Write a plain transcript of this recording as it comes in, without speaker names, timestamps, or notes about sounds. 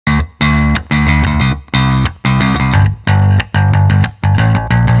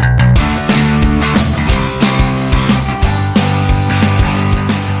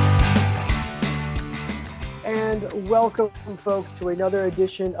Welcome, folks, to another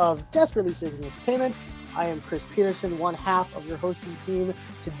edition of Desperately Seeking Entertainment. I am Chris Peterson, one half of your hosting team.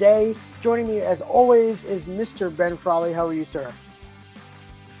 Today, joining me as always is Mr. Ben Frawley. How are you, sir?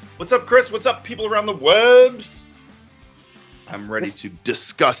 What's up, Chris? What's up, people around the webs? I'm ready to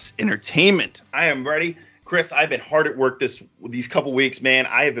discuss entertainment. I am ready. Chris, I've been hard at work these couple weeks, man.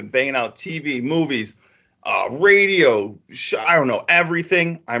 I have been banging out TV, movies, radio, I don't know,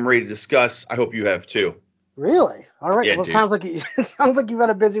 everything. I'm ready to discuss. I hope you have too. Really? All right. Yeah, well, dude. it sounds like you've had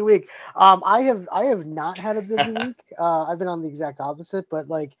a busy week. I have not had a busy week. I've been on the exact opposite, but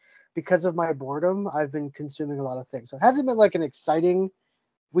because of my boredom, I've been consuming a lot of things. So it hasn't been like an exciting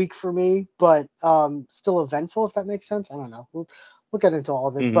week for me, but still eventful, if that makes sense. I don't know. We'll get into all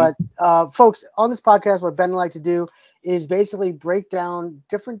of it. Mm-hmm. But folks, on this podcast, what Ben and I like to do is basically break down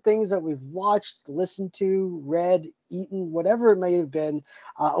different things that we've watched, listened to, read, eaten, whatever it may have been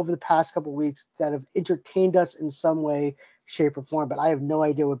over the past couple of weeks that have entertained us in some way, shape, or form. But I have no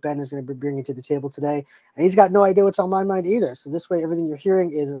idea what Ben is going to be bringing to the table today. And he's got no idea what's on my mind either. So this way, everything you're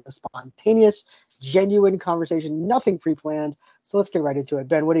hearing is a spontaneous, genuine conversation, nothing pre-planned. So let's get right into it.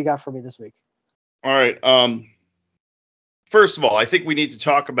 Ben, what do you got for me this week? All right. First of all, I think we need to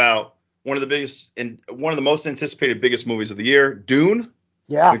talk about one of the biggest and one of the most anticipated biggest movies of the year, Dune.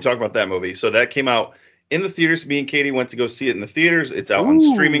 Yeah. We talked about that movie. So that came out in the theaters. Me and Katie went to go see it in the theaters. It's out on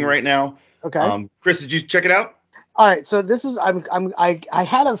streaming right now. Okay. Chris, did you check it out? All right. So this is I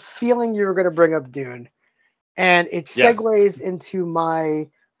had a feeling you were going to bring up Dune, and it segues into my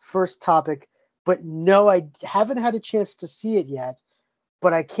first topic. But no, I haven't had a chance to see it yet.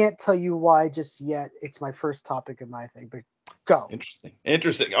 But I can't tell you why just yet. It's my first topic of my thing. But go.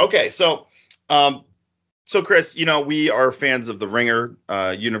 Interesting. Okay, so Chris, we are fans of the Ringer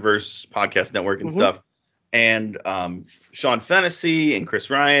Universe podcast network and stuff, and Sean Fennessy and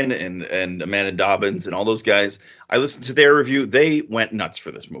Chris Ryan and Amanda Dobbins and all those guys. I listened to their review. They went nuts for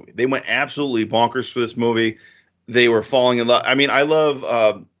this movie. They went absolutely bonkers for this movie. They were falling in love. I mean, I love.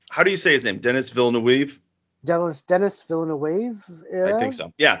 How do you say his name? Denis Villeneuve. Dennis Villeneuve. Yeah? I think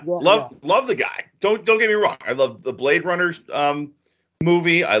so. Yeah. Love the guy. Don't get me wrong. I love the Blade Runner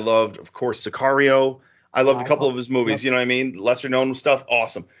movie. I loved, of course, Sicario. I loved a couple of his movies. You know what I mean? Lesser known stuff.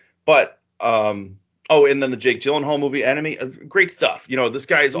 Awesome. But and then the Jake Gyllenhaal movie, Enemy. Great stuff. This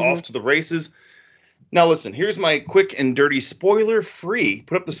guy is off to the races. Now listen. Here's my quick and dirty spoiler-free.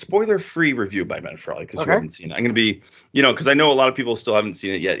 Put up the spoiler-free review by Ben Frawley because you haven't seen it. I'm gonna be, because I know a lot of people still haven't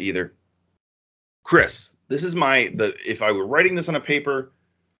seen it yet either. Chris, this is if I were writing this on a paper,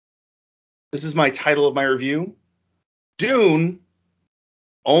 this is my title of my review. Dune,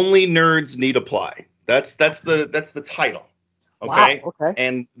 only nerds need apply. That's the title. Okay? Wow, okay.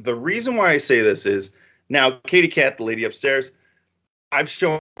 And the reason why I say this is now Katie Cat, the lady upstairs, I've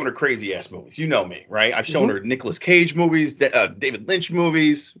shown her crazy ass movies. You know me, right? I've shown her Nicolas Cage movies, David Lynch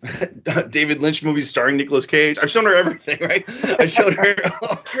movies, David Lynch movies starring Nicolas Cage. I've shown her everything, right? I showed her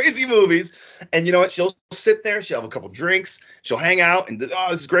crazy movies, and you know what? She'll sit there, she'll have a couple drinks, she'll hang out, and this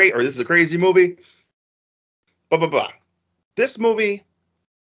is great, or this is a crazy movie. Blah blah blah. This movie,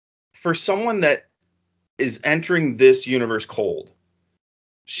 for someone that is entering this universe cold,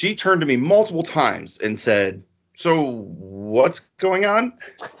 she turned to me multiple times and said, "So what's going on?"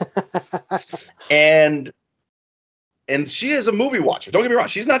 and she is a movie watcher. Don't get me wrong.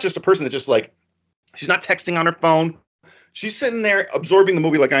 She's not just a person that just she's not texting on her phone. She's sitting there absorbing the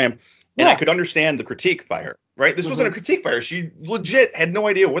movie like I am. And I could understand the critique by her, right? This wasn't a critique by her. She legit had no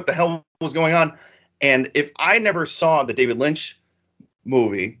idea what the hell was going on. And if I never saw the David Lynch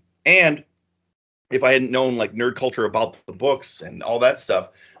movie, and if I hadn't known nerd culture about the books and all that stuff,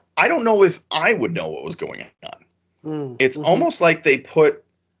 I don't know if I would know what was going on. It's almost like they put.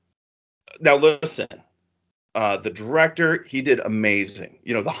 Now listen, the director, he did amazing.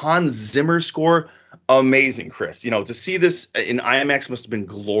 The Hans Zimmer score, amazing. Chris, to see this in IMAX must have been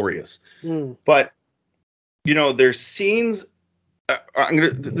glorious. But there's scenes.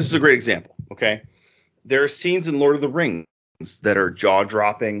 This is a great example. Okay, there are scenes in Lord of the Rings that are jaw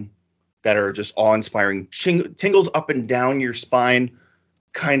dropping, that are just awe inspiring, tingles up and down your spine.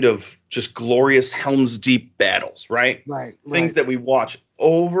 Kind of just glorious Helm's Deep battles, right? Right. Things that we watch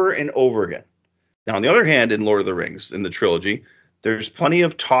over and over again. Now, on the other hand, in Lord of the Rings, in the trilogy, there's plenty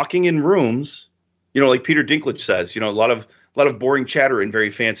of talking in rooms. Like Peter Dinklage says, a lot of boring chatter in very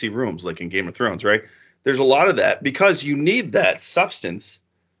fancy rooms, like in Game of Thrones, right? There's a lot of that because you need that substance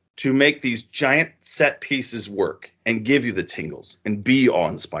to make these giant set pieces work and give you the tingles and be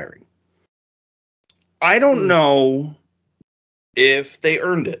awe-inspiring. I don't know if they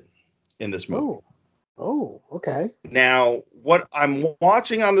earned it in this movie. Oh, okay. Now, what I'm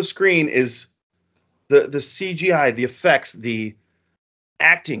watching on the screen is the CGI, the effects, the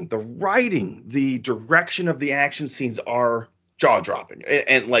acting, the writing, the direction of the action scenes are jaw-dropping,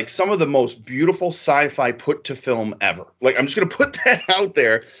 and like some of the most beautiful sci-fi put to film ever. Like, I'm just gonna put that out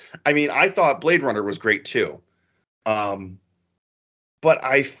there. I mean, I thought Blade Runner was great too, but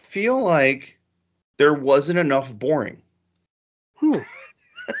I feel like there wasn't enough boring.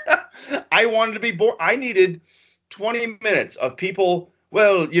 I wanted to be bored. I needed 20 minutes of people.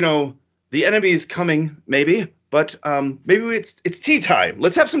 Well, the enemy is coming, maybe. But maybe it's tea time.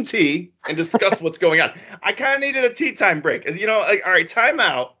 Let's have some tea and discuss what's going on. I kind of needed a tea time break. Like, all right, time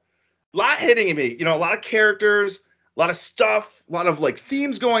out. A lot hitting me. A lot of characters, a lot of stuff, a lot of like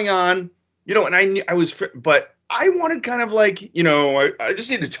themes going on. And but I wanted kind of like, I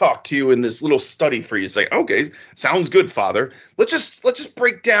just need to talk to you in this little study for you. Say, okay, sounds good, Father. Let's just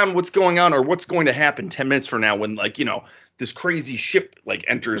break down what's going on or what's going to happen 10 minutes from now when like, this crazy ship like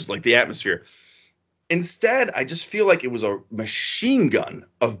enters like the atmosphere. Instead, I just feel like it was a machine gun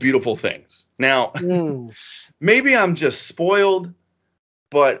of beautiful things. Now, maybe I'm just spoiled,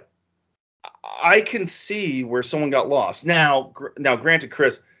 but I can see where someone got lost. Now, granted,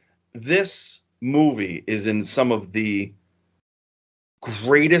 Chris, this movie is in some of the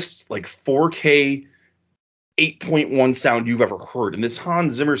greatest like 4K 8.1 sound you've ever heard. And this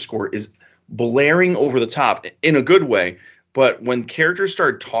Hans Zimmer score is blaring over the top in a good way. But when characters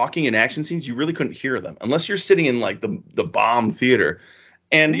started talking in action scenes, you really couldn't hear them unless you're sitting in like the bomb theater.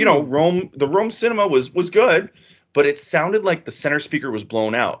 And the Rome cinema was good, but it sounded like the center speaker was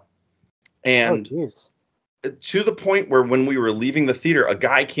blown out. And to the point where when we were leaving the theater, a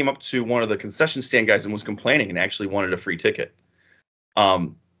guy came up to one of the concession stand guys and was complaining and actually wanted a free ticket.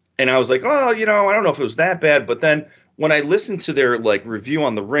 And I was like, oh, I don't know if it was that bad. But then when I listened to their like review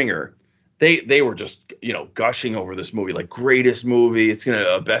on The Ringer, they were just, gushing over this movie, like greatest movie. It's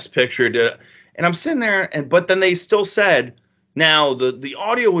best picture. And I'm sitting there, but then they still said, now the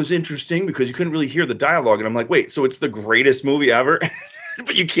audio was interesting because you couldn't really hear the dialogue. And I'm like, wait, so it's the greatest movie ever,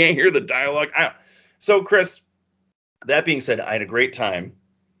 but you can't hear the dialogue. So Chris, that being said, I had a great time.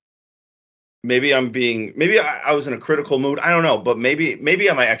 Maybe I was in a critical mood. I don't know, but maybe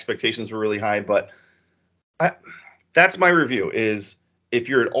my expectations were really high, but that's my review is, if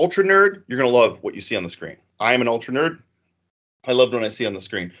you're an ultra nerd, you're going to love what you see on the screen. I am an ultra nerd. I loved what I see on the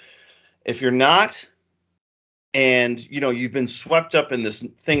screen. If you're not, and, you've been swept up in this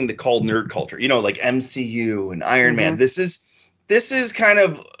thing they call nerd culture, like MCU and Iron Man, this is kind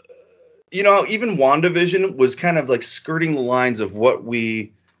of, even WandaVision was kind of like skirting the lines of what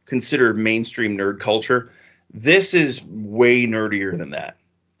we consider mainstream nerd culture. This is way nerdier than that.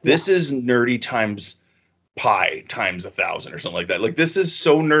 This is nerdy times pi times 1,000 or something like that. Like, this is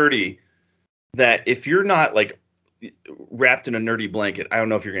so nerdy that if you're not like wrapped in a nerdy blanket, I don't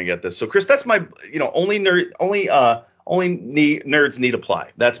know if you're gonna get this. So Chris, that's my only nerds need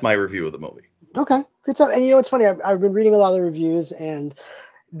apply. That's my review of the movie. Okay, good stuff. And it's funny, I've been reading a lot of the reviews, and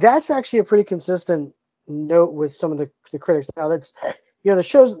that's actually a pretty consistent note with some of the critics. Now that's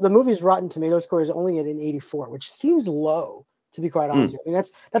the movie's Rotten Tomatoes score is only at an 84, which seems low, to be quite honest. I mean,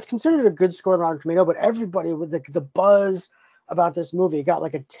 that's considered a good score on Rotten Tomato, but everybody with the buzz about this movie, it got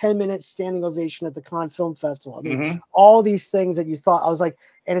like a 10-minute standing ovation at the Cannes Film Festival. I mean, all these things that you thought, I was like,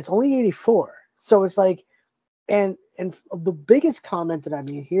 and it's only 84. So it's like, and the biggest comment that I've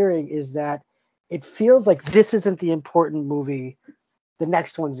been hearing is that it feels like this isn't the important movie. The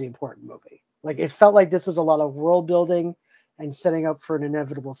next one's the important movie. Like, it felt like this was a lot of world building and setting up for an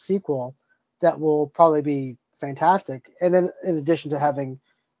inevitable sequel that will probably be fantastic. And then in addition to having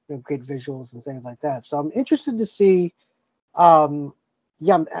great visuals and things like that. So I'm interested to see, I'm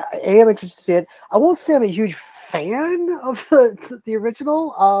interested to see it. I won't say I'm a huge fan of the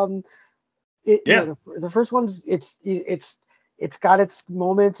original. The first one's it's got its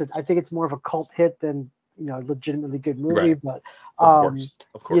moments. I think it's more of a cult hit than legitimately good movie. Right. But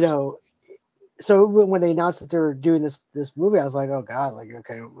of course. So when they announced that they were doing this movie, I was like, oh god, like,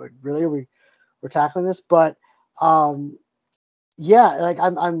 okay, really, we're tackling this? But like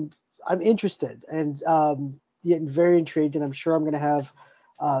I'm interested and getting very intrigued, and I'm sure I'm going to have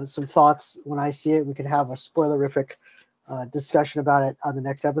some thoughts when I see it. We can have a spoilerific discussion about it on the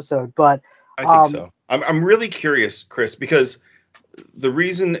next episode. But I think so. I'm really curious, Chris, because the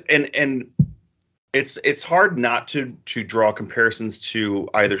reason and it's hard not to draw comparisons to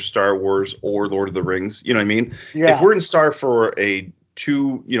either Star Wars or Lord of the Rings. You know what I mean? Yeah. If we're in Star for a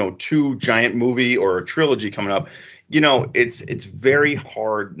two giant movie or a trilogy coming up, it's very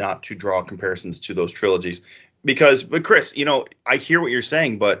hard not to draw comparisons to those trilogies. But Chris, I hear what you're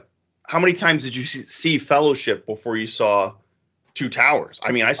saying, but how many times did you see Fellowship before you saw Two Towers.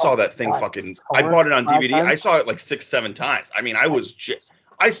 I mean, I saw that thing fucking. I 4, bought it on 5 DVD. times? I saw it like 6-7 times. I mean,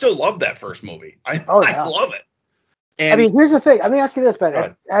 I still love that first movie. Oh, I yeah. love it. I And mean, here's the thing. Let me ask you this, Go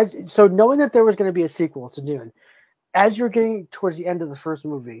Ben. ahead. So knowing that there was going to be a sequel to Dune, as you're getting towards the end of the first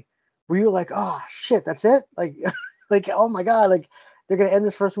movie, were you like, oh shit, that's it? Like, like, oh my god, like they're going to end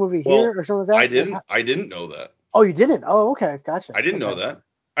this first movie here Well, or something like that? I didn't know that. Oh, you didn't? Oh, okay, gotcha. I didn't know Okay. that.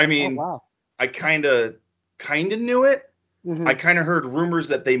 I Oh, mean, wow. I kind of knew it. Mhm. I kind of heard rumors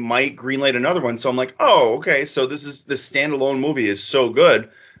that they might greenlight another one. So I'm like, oh, okay. So this standalone movie is so good.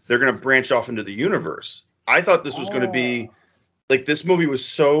 They're going to branch off into the universe. I thought this was going to be Oh. like, this movie was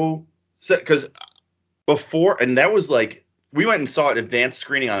so set because before, and that was like, we went and saw it advanced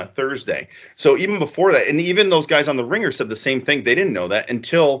screening on a Thursday. So even before that, and even those guys on The Ringer said the same thing. They didn't know that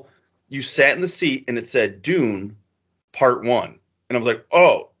until you sat in the seat and it said Dune Part 1. And I was like,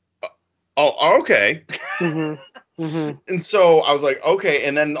 oh, okay. Mhm. Mhm. And so I was like, okay.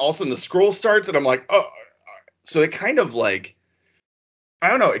 And then all of a sudden the scroll starts and I'm like, oh. So it kind of like, I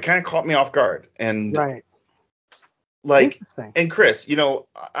don't know, it kind of caught me off guard. And Right. like, Interesting. and Chris,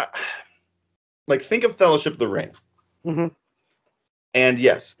 like think of Fellowship of the Ring. Mhm. And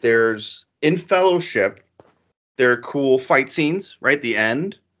yes, there's in Fellowship, there are cool fight scenes, right? The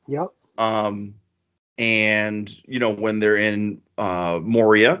end. Yep. And when they're in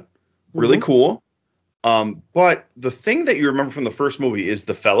Moria, really Mhm. cool. But the thing that you remember from the first movie is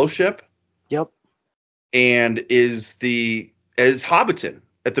the Fellowship. Yep. And is Hobbiton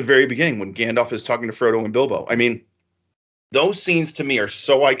at the very beginning when Gandalf is talking to Frodo and Bilbo. I mean, those scenes to me are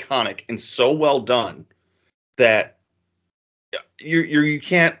so iconic and so well done that you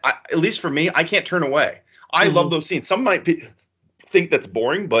can't. At least for me, I can't turn away. I love those scenes. Some might think that's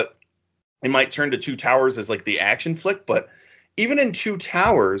boring, but it might turn to Two Towers as like the action flick. But even in Two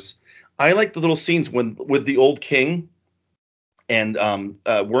Towers, I like the little scenes with the old king and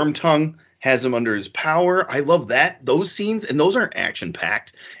Wormtongue has him under his power. I love those scenes, and those aren't action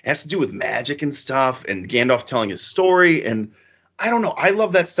packed. It has to do with magic and stuff, and Gandalf telling his story. And I don't know. I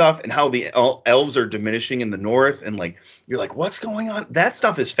love that stuff, and how the elves are diminishing in the north, and like you're like, what's going on? That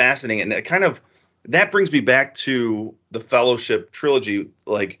stuff is fascinating, and it kind of that brings me back to the Fellowship trilogy,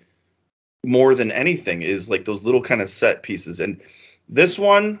 like more than anything, is like those little kind of set pieces. And this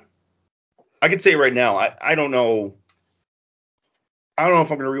one, I could say right now, I don't know. I don't know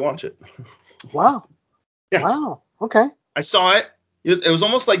if I'm going to rewatch it. Wow. Yeah. Wow. Okay. I saw it. It was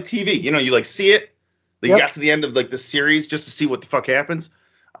almost like TV. You like see it. You got to the end of like the series just to see what the fuck happens.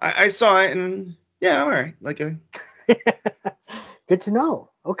 I saw it and yeah, all right. Like Good to know.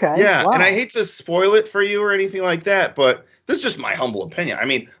 Okay. Yeah, Wow. and I hate to spoil it for you or anything like that, but this is just my humble opinion. I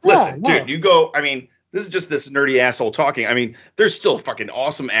mean, listen, dude, this is just this nerdy asshole talking. I mean, there's still fucking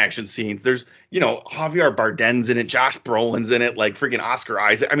awesome action scenes. There's, Javier Bardem's in it, Josh Brolin's in it, like freaking Oscar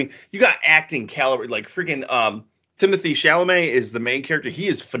Isaac. I mean, you got acting caliber, like freaking Timothy Chalamet is the main character. He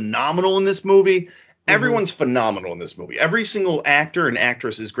is phenomenal in this movie. Everyone's phenomenal in this movie. Every single actor and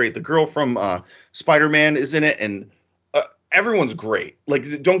actress is great. The girl from Spider-Man is in it, and everyone's great.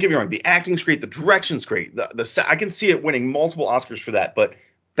 Like, don't get me wrong, the acting's great, the direction's great. I can see it winning multiple Oscars for that, but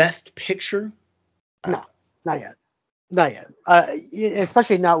Best Picture? No, not yet. Not yet.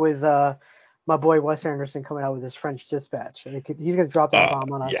 Especially not with my boy Wes Anderson coming out with his French Dispatch. He's going to drop that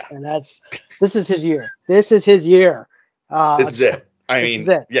bomb on us, and this is his year. This is his year. This is it. I mean, is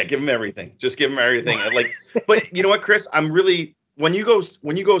it. Yeah, give him everything. Just give him everything. But you know what, Chris? I'm really when you go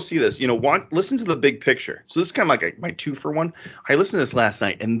see this, listen to the big picture. So this is kind of like my 2-for-1. I listened to this last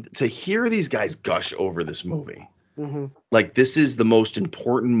night, and to hear these guys gush over this movie, like this is the most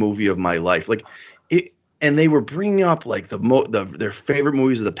important movie of my life. Like it, and they were bringing up like their favorite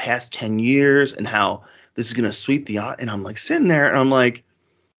movies of the past 10 years and how this is gonna sweep the and I'm like sitting there and I'm like,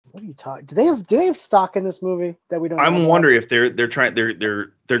 what are you talking? Do they have stock in this movie that we don't know I'm about? wondering if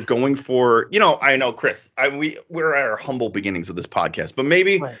they're going for, I know, Chris, we're at our humble beginnings of this podcast, but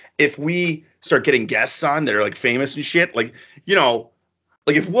maybe if we start getting guests on that are like famous and shit, like,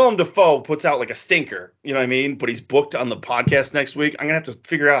 like if Willem Dafoe puts out like a stinker, you know what I mean? But he's booked on the podcast next week, I'm going to have to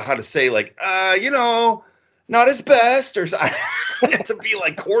figure out how to say like, not his best, or to be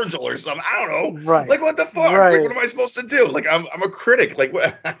like cordial or something. I don't know. Right. Like, what the fuck? Right. Like, what am I supposed to do? Like, I'm a critic. Like,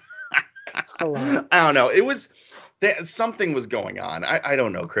 what? I don't know. It was that something was going on. I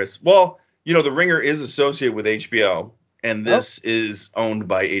don't know, Chris. Well, The Ringer is associated with HBO, and this is owned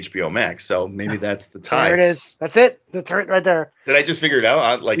by HBO Max. So maybe that's the tie. There it is. That's it. That's it right there. Did I just figure it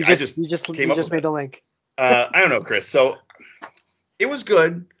out? Like, you just made the link. I don't know, Chris. So it was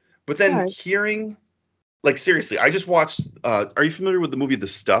good, but then hearing, like, seriously, I just watched. Are you familiar with the movie The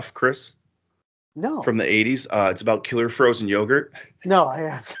Stuff, Chris? No. from the 80s. It's about killer frozen yogurt. No, I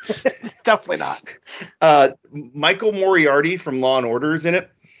have definitely not. Michael Moriarty from Law and Order is in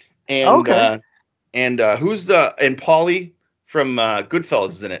it, and Okay. who's the and Paulie from Goodfellas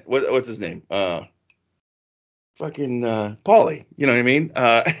is in it. What's his name? Fucking Paulie. You know what I mean?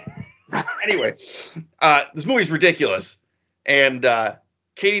 Anyway, this movie's ridiculous, and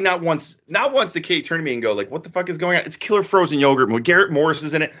Katie not once did Katie turn to me and go like, "What the fuck is going on?" It's killer frozen yogurt movie. Garrett Morris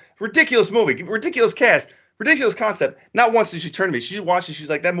is in it. Ridiculous movie, ridiculous cast, ridiculous concept. Not once did she turn to me. She watched it. She's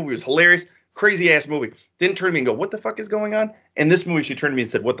like, "That movie was hilarious, crazy ass movie." Didn't turn to me and go, "What the fuck is going on?" And this movie, she turned to me and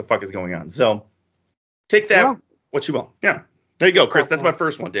said, "What the fuck is going on?" So take that what you will. Yeah, there you go, Chris. That's my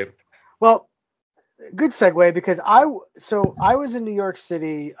first one, Dave. Well, good segue because I was in New York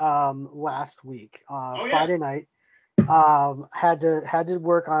City last week, Friday night. Had to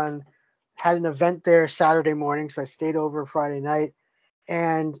work on, had an event there Saturday morning, so I stayed over Friday night.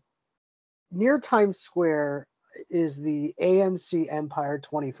 And near Times Square is the AMC Empire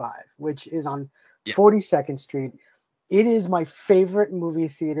 25, which is on 42nd Street. It is my favorite movie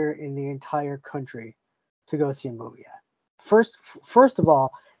theater in the entire country to go see a movie at. First of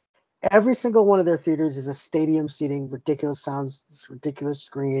all, every single one of their theaters is a stadium seating, ridiculous sounds, ridiculous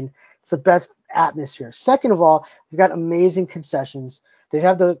screen. It's the best atmosphere. Second of all, they've got amazing concessions. They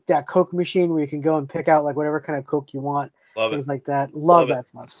have that Coke machine where you can go and pick out like whatever kind of Coke you want, things like that. Love that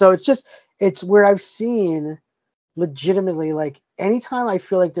stuff. So it's where I've seen legitimately, like anytime I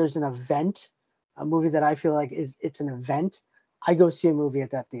feel like there's an event, a movie that I feel like it's an event, I go see a movie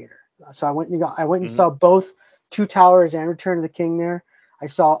at that theater. So I went and saw both Two Towers and Return of the King there. I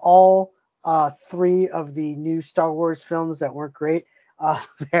saw all 3 of the new Star Wars films that weren't great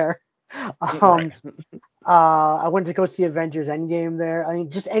there. I went to go see Avengers Endgame there. I mean,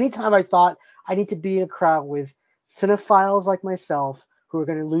 just anytime I thought I need to be in a crowd with cinephiles like myself who are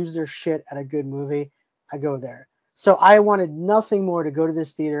going to lose their shit at a good movie, I go there. So I wanted nothing more to go to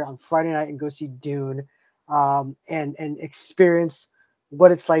this theater on Friday night and go see Dune and experience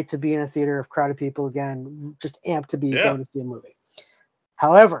what it's like to be in a theater of crowded people again, just amped to be going to see a movie.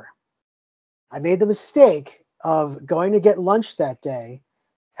 However, I made the mistake of going to get lunch that day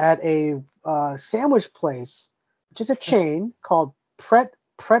at a sandwich place, which is a chain called Pret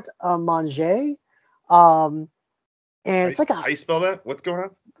a Manger. And it's like how you spell that? What's going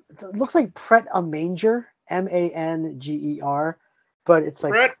on? It looks like Pret a Manger, Manger, but it's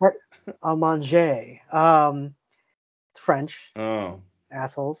like Pret a Manger. It's French. Oh,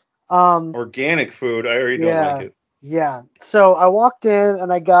 assholes. Organic food. I already don't like it. Yeah. So I walked in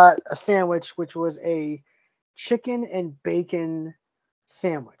and I got a sandwich, which was a chicken and bacon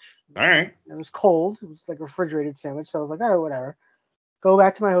sandwich. All right. It was cold. It was like a refrigerated sandwich. So I was like, all right, whatever. Go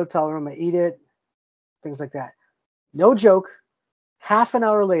back to my hotel room. I eat it. Things like that. No joke. Half an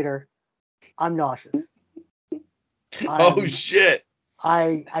hour later, I'm nauseous. Oh shit.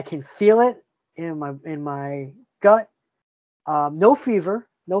 I can feel it in my gut. No fever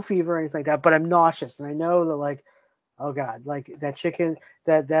or anything like that, but I'm nauseous, and I know that, like, oh god, like that chicken,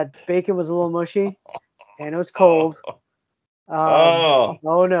 that bacon was a little mushy, and it was cold. Oh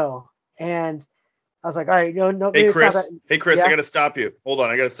no! And I was like, all right, no. Hey Chris, I gotta stop you. Hold on,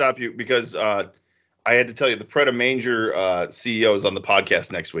 I gotta stop you because I had to tell you the Pret a Manger CEO is on the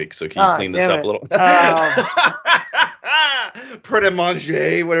podcast next week, so can you clean this up a little? Pret a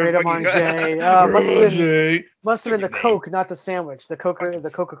Manger, whatever. Pret a Manger. Must have been the Coke, not the sandwich. The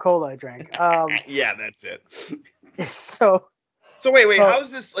Coca-Cola I drank. Yeah, that's it. So wait. How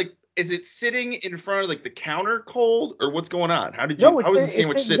is this like? Is it sitting in front of like the counter cold, or what's going on? How is the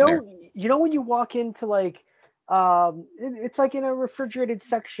sandwich sitting there? You know when you walk into like, it's like in a refrigerated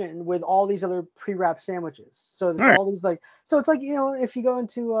section with all these other pre-wrapped sandwiches. So there's all these like, so it's like, if you go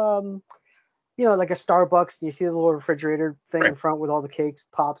into like a Starbucks and you see the little refrigerator thing in front with all the cakes,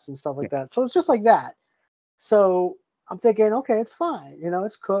 pops, and stuff like that. So it's just like that. So I'm thinking, okay, it's fine.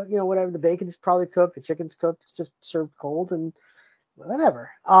 It's cooked. Whatever. The bacon's probably cooked. The chicken's cooked. It's just served cold and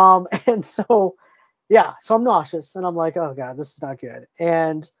whatever. And so, yeah. So I'm nauseous and I'm like, oh god, this is not good.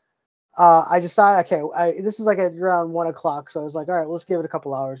 And I decided, okay, this is like around 1:00. So I was like, all right, well, let's give it a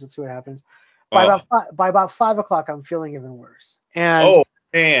couple hours. Let's see what happens. By about 5:00, I'm feeling even worse. And oh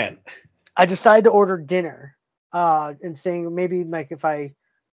man. I decided to order dinner, and saying maybe like if I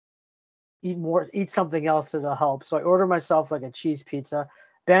eat something else that'll help. So I ordered myself like a cheese pizza.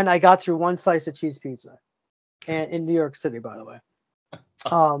 Ben, I got through one slice of cheese pizza, and in New York City, by the way.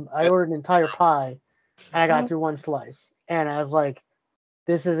 I ordered an entire pie, and I got through one slice, and I was like,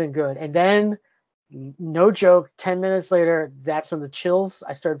 "This isn't good." And then, no joke, 10 minutes later, that's when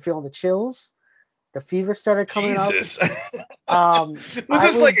I started feeling the chills, The fever started coming up. Jesus. Was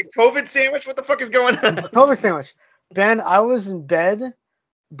this like a COVID sandwich? What the fuck is going on? It's a COVID sandwich. Ben, I was in bed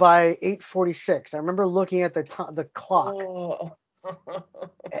by 8:46. I remember looking at the clock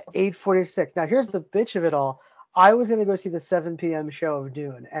at 8:46. Now, here's the bitch of it all. I was going to go see the 7 p.m. show of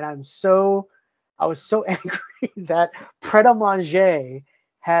Dune, and I was so angry that Pret a Manger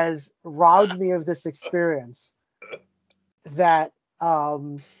has robbed me of this experience that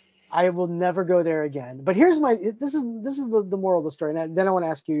I will never go there again. But here's this is the moral of the story. And then I want to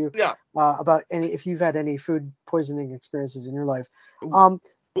ask you about if you've had any food poisoning experiences in your life.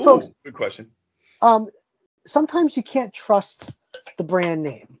 Folks, good question. Sometimes you can't trust the brand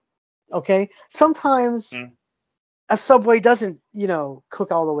name. Okay, sometimes a Subway doesn't,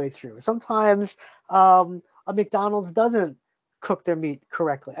 cook all the way through. Sometimes a McDonald's doesn't cook their meat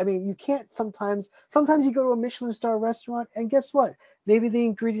correctly. I mean, you can't sometimes you go to a Michelin star restaurant and guess what? Maybe the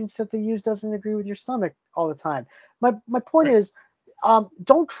ingredients that they use doesn't agree with your stomach all the time. My point is,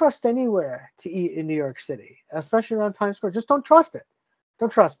 don't trust anywhere to eat in New York City, especially around Times Square. Just don't trust it.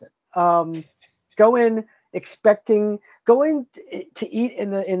 Don't trust it. Go in to eat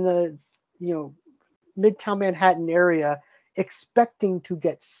in the Midtown Manhattan area, expecting to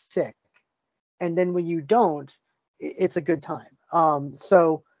get sick, and then when you don't, it's a good time.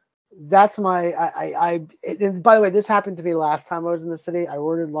 So that's and by the way, this happened to me last time I was in the city. I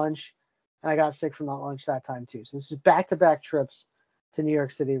ordered lunch and I got sick from that lunch that time too. So this is back-to-back trips to New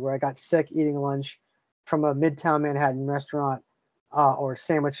York City where I got sick eating lunch from a Midtown Manhattan restaurant or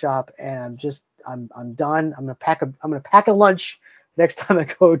sandwich shop, and I'm done. I'm gonna pack a lunch next time I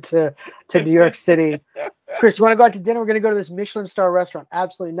go to New York City. Chris, you want to go out to dinner? We're gonna go to this Michelin star restaurant.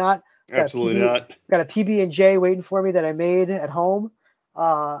 Absolutely not. Absolutely not. Got a PB&J waiting for me that I made at home.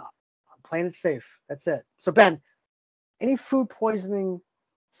 I'm playing it safe. That's it. So Ben, any food poisoning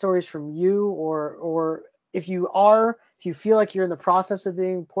stories from you, or if you feel like you're in the process of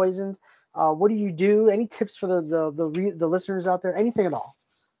being poisoned, what do you do? Any tips for the listeners out there? Anything at all?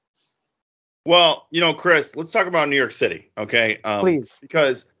 Well, Chris, let's talk about New York City, okay? Please.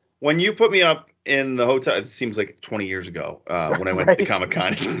 Because when you put me up in the hotel, it seems like 20 years ago when I went to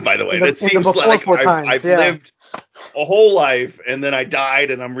Comic-Con, by the way. That seems like I've lived a whole life, and then I died,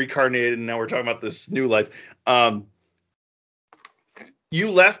 and I'm reincarnated, and now we're talking about this new life.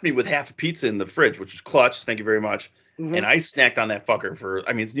 You left me with half a pizza in the fridge, which was clutch. Thank you very much. Mm-hmm. And I snacked on that fucker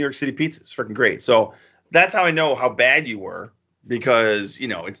it's New York City pizza. It's freaking great. So that's how I know how bad you were, because,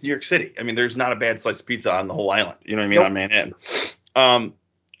 it's New York City. I mean, there's not a bad slice of pizza on the whole island. You know what I mean? Nope. On Manhattan.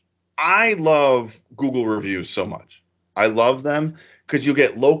 I love Google reviews so much. I love them because you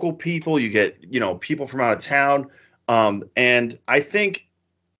get local people, you get, people from out of town. And I think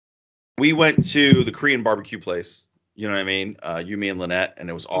we went to the Korean barbecue place, you know what I mean? You, me, and Lynette, and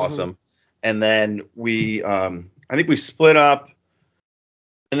it was awesome. Mm-hmm. And then I think we split up,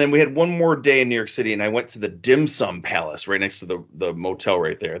 and then we had one more day in New York City, and I went to the Dim Sum Palace right next to the motel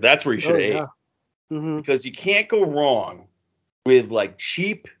right there. That's where you should have ate. Mm-hmm. Because you can't go wrong with like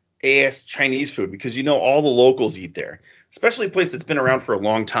cheap ass Chinese food, because all the locals eat there, especially a place that's been around for a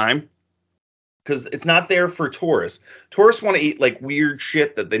long time, because it's not there for tourists. Tourists want to eat like weird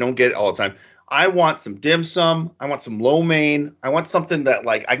shit that they don't get all the time. I want some dim sum. I want some lo mein. I want something that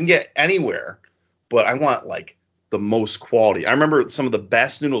like I can get anywhere, but I want like the most quality. I remember some of the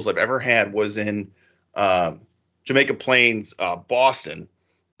best noodles I've ever had was in Jamaica Plains, Boston,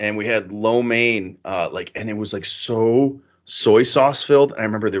 and we had lo mein, and it was like so soy sauce filled. And I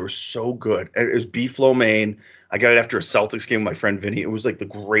remember they were so good. It was beef lo mein. I got it after a Celtics game with my friend Vinny. It was like the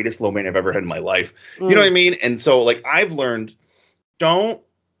greatest lo mein I've ever had in my life. You know what I mean? And so like I've learned, don't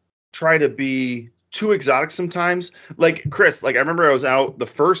try to be too exotic sometimes. Like Chris, like I remember I was out the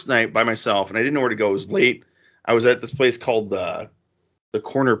first night by myself and I didn't know where to go. It was late. I was at this place called the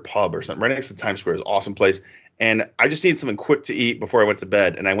Corner Pub or something right next to Times Square. It's an awesome place. And I just needed something quick to eat before I went to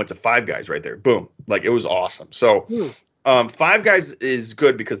bed. And I went to Five Guys right there. Boom. Like it was awesome. So Five Guys is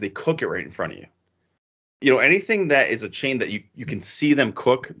good because they cook it right in front of you. Anything that is a chain that you can see them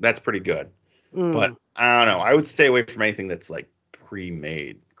cook, that's pretty good. But I don't know. I would stay away from anything that's like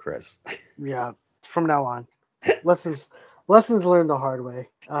pre-made, Chris. Yeah. From now on. Lessons learned the hard way.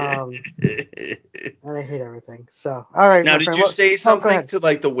 And I hate everything. So, all right. Now, did you say something to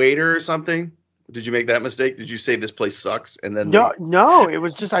like the waiter or something? Did you make that mistake? Did you say this place sucks? And then no, it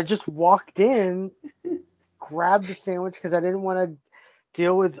was just I just walked in, grabbed the sandwich because I didn't want to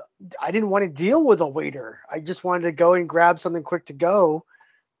deal with a waiter. I just wanted to go and grab something quick to go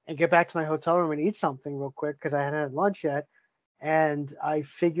and get back to my hotel room and eat something real quick because I hadn't had lunch yet. And I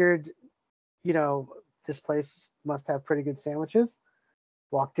figured, this place must have pretty good sandwiches.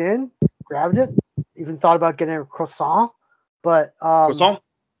 Walked in, grabbed it, even thought about getting a croissant, but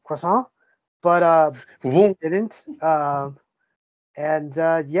croissant, but didn't.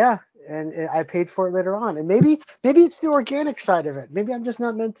 And I paid for it later on. And maybe it's the organic side of it. Maybe I'm just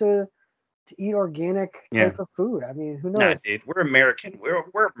not meant to eat organic type of food. I mean, who knows? Nah, dude, we're American.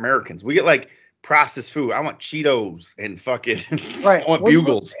 We're Americans. We get like processed food. I want Cheetos and fucking right. I want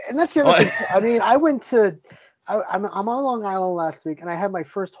Bugles. And that's the other thing. I mean, I'm on Long Island last week, and I had my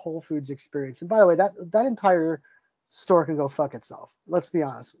first Whole Foods experience. And by the way, that entire store can go fuck itself. Let's be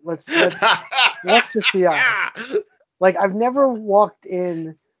honest. Let's just be honest. Like, I've never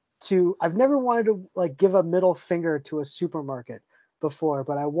wanted to like give a middle finger to a supermarket before,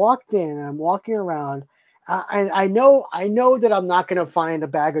 but I walked in and I'm walking around. And I know that I'm not going to find a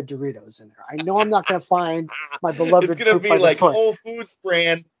bag of Doritos in there. I know I'm not going to find my beloved. It's going to be like Whole Foods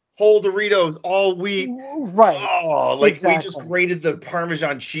brand whole Doritos, all wheat. Right. Oh, like exactly. We just grated the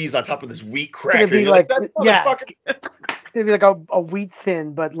Parmesan cheese on top of this wheat cracker. It's going to be like a wheat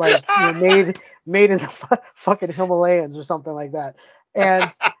thin, but like made in the fucking Himalayas or something like that.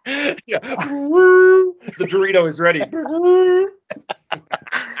 And the Dorito is ready.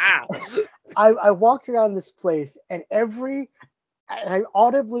 I walked around this place, and I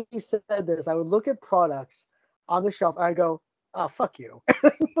audibly said this. I would look at products on the shelf, and I go, "Oh, fuck you."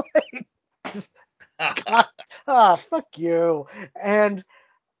 Fuck you. And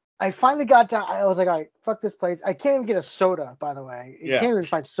I finally got down. I was like, all right, fuck this place. I can't even get a soda, by the way. You can't even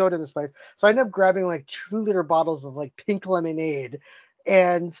find soda in this place. So I ended up grabbing like 2-liter bottles of like pink lemonade.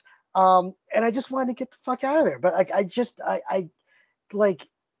 And I just wanted to get the fuck out of there. But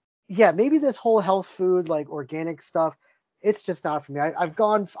maybe this whole health food, like organic stuff, it's just not for me.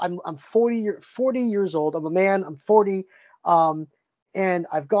 I'm 40 years old. I'm a man. I'm 40. And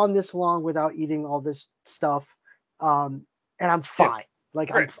I've gone this long without eating all this stuff. And I'm fine. Yeah. Like,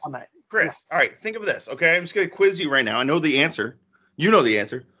 Chris, all right, think of this, okay? I'm just going to quiz you right now. I know the answer. You know the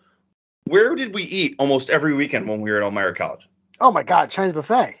answer. Where did we eat almost every weekend when we were at Elmira College? Oh, my God, Chinese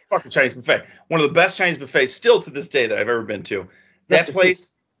buffet. Fucking Chinese buffet. One of the best Chinese buffets still to this day that I've ever been to. That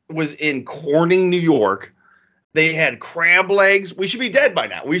place was in Corning, New York. They had crab legs. We should be dead by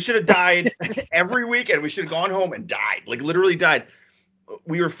now. We should have died every weekend. We should have gone home and died, like literally died.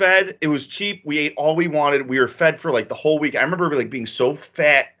 We were fed. It was cheap. We ate all we wanted. We were fed for like the whole week. I remember like being so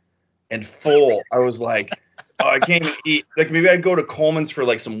fat and full. I was like, oh, I can't even eat. Like maybe I'd go to Coleman's for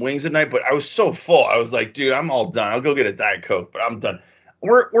like some wings at night, but I was so full. I was like, dude, I'm all done. I'll go get a Diet Coke, but I'm done.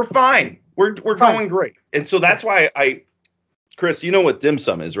 We're fine. We're fine. Going great. And so that's why Chris, you know what dim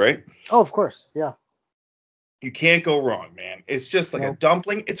sum is, right? Oh, of course. Yeah. You can't go wrong, man. It's just like a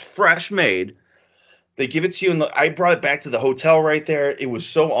dumpling. It's fresh made. They give it to you, and I brought it back to the hotel right there. It was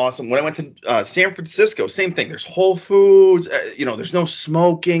so awesome. When I went to San Francisco, same thing. There's Whole Foods. There's no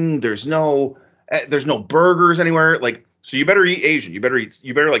smoking. There's no burgers anywhere. Like, so you better eat Asian. You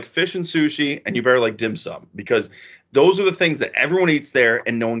better like fish and sushi, and you better like dim sum, because those are the things that everyone eats there,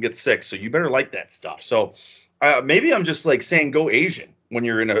 and no one gets sick. So you better like that stuff. So maybe I'm just like saying go Asian when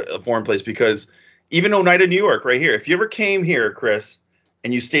you're in a foreign place, because even Oneida, New York, right here. If you ever came here, Chris,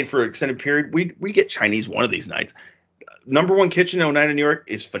 and you stayed for an extended period, we get Chinese one of these nights. Number One Kitchen in Oneida, New York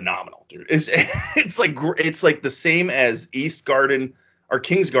is phenomenal, dude. It's like the same as East Garden or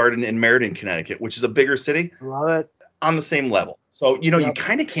King's Garden in Meriden, Connecticut, which is a bigger city. Love it. On the same level. So, you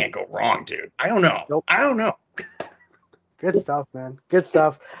kind of can't go wrong, dude. I don't know. Nope. I don't know. Good stuff, man. Good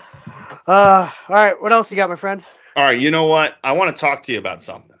stuff. All right. What else you got, my friend? All right. You know what? I want to talk to you about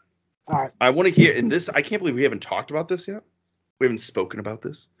something. All right. I want to hear in this. I can't believe we haven't talked about this yet. We haven't spoken about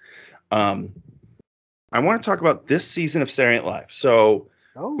this. I want to talk about this season of Saturday Night Live. So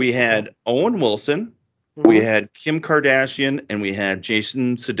we had Owen Wilson, we had Kim Kardashian, and we had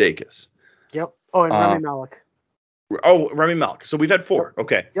Jason Sudeikis. Yep. Oh, and Rami Malek. Oh, Rami Malek. So we've had 4. Yep.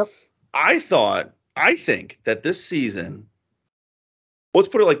 Okay. Yep. I think that this season, let's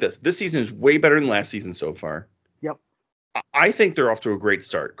put it like this. This season is way better than last season so far. Yep. I think they're off to a great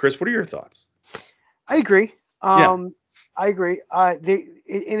start. Chris, what are your thoughts? I agree. I agree. And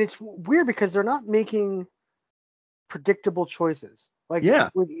it's weird because they're not making predictable choices. Like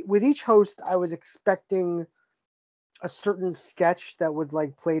with each host, I was expecting a certain sketch that would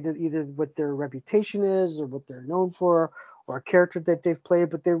like play to either what their reputation is or what they're known for or a character that they've played,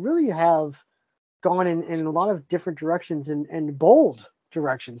 but they really have gone in a lot of different directions and bold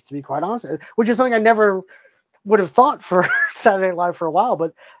directions, to be quite honest, which is something I never would have thought for Saturday Night Live for a while,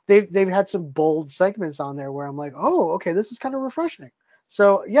 but they've had some bold segments on there where I'm like, oh, okay, this is kind of refreshing.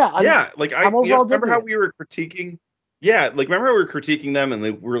 So I remember how we were critiquing. Yeah, like remember how we were critiquing them, and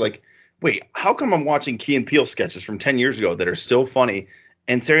we were like, wait, how come I'm watching Key and Peele sketches from 10 years ago that are still funny,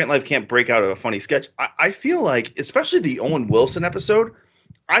 and Saturday Night Live can't break out of a funny sketch. I feel like, especially the Owen Wilson episode,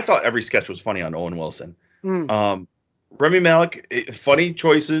 I thought every sketch was funny on Owen Wilson. Rami Malek, funny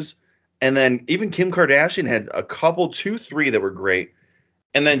choices. And then even Kim Kardashian had a couple, 2, 3 that were great.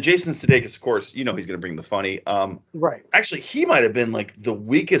 And then Jason Sudeikis, of course, he's going to bring the funny. Right. Actually, he might have been like the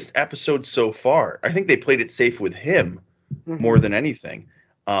weakest episode so far. I think they played it safe with him more than anything.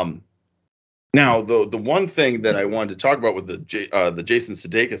 Now, the one thing that I wanted to talk about with the Jason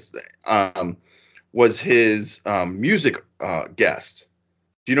Sudeikis thing was his music guest.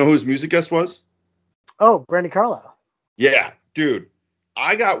 Do you know who his music guest was? Oh, Brandi Carlile. Yeah, dude.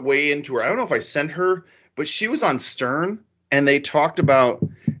 I got way into her. I don't know if I sent her, but she was on Stern, and they talked about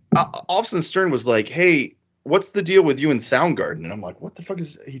all of a sudden Stern was like, hey, what's the deal with you and Soundgarden? And I'm like, what the fuck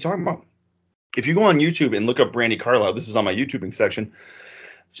is he talking about? If you go on YouTube and look up Brandi Carlile, this is on my YouTubing section,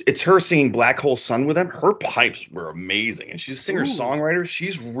 it's her singing Black Hole Sun with them. Her pipes were amazing. And she's a singer-songwriter.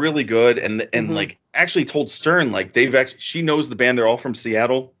 She's really good. And like actually told Stern, like she knows the band. They're all from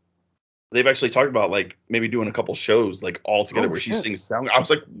Seattle. They've actually talked about like maybe doing a couple shows like all together where she sings sound. I was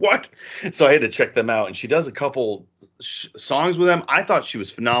like, what? So I had to check them out. And she does a couple songs with them. I thought she was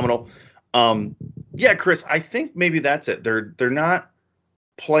phenomenal. Yeah, Chris, I think maybe that's it. They're not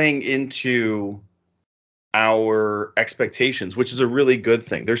playing into our expectations, which is a really good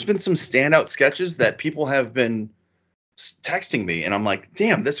thing. There's been some standout sketches that people have been texting me, and I'm like,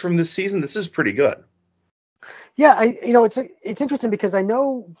 damn, that's from this season. This is pretty good. Yeah, it's interesting because I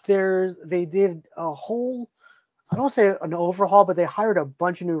know they did a whole, I don't want to say an overhaul, but they hired a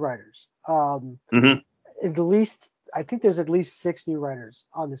bunch of new writers. At least I think there's at least 6 new writers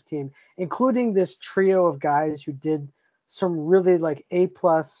on this team, including this trio of guys who did some really like A+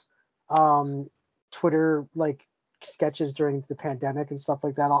 Twitter like sketches during the pandemic and stuff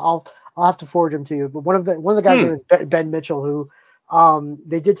like that. I'll have to forward them to you. But one of the guys name is Ben Mitchell, who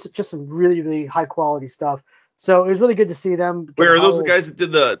they did just some really, really high quality stuff. So it was really good to see them. Where are those the guys that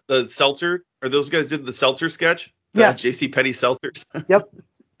did the seltzer? Or those guys did the seltzer sketch? Yes. JC Penney seltzers. Yep.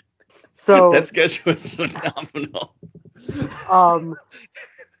 So that sketch was phenomenal.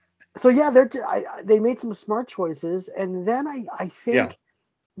 So yeah, they made some smart choices, and then I think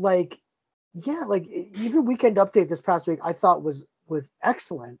like even Weekend Update this past week I thought was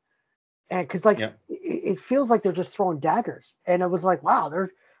excellent, and because it feels like they're just throwing daggers, and it was like, wow, they're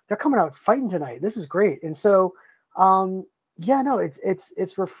coming out fighting tonight. This is great. And so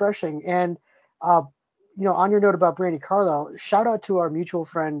it's refreshing. And on your note about Brandi Carlile, shout out to our mutual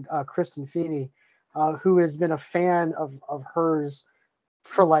friend Kristen Feeney, who has been a fan of hers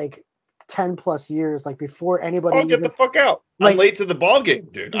for like 10+ years, like before anybody. Get the fuck out! I'm late to the ball game,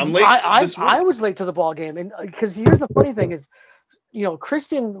 dude. I'm late. I was late to the ball game, and because here's the funny thing is,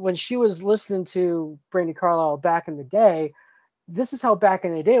 Kristen, when she was listening to Brandi Carlile back in the day, this is how back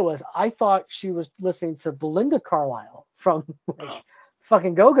in the day it was. I thought she was listening to Belinda Carlisle from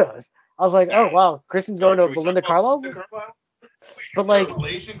fucking Go-Go's. I was like, oh wow, Kristen's going to Belinda Carlisle. But like,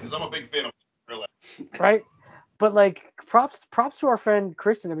 because I'm a big fan of her. Right. But like, props to our friend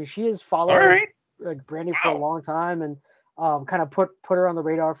Kristen. I mean, she has followed like Brandi for a long time, and kind of put her on the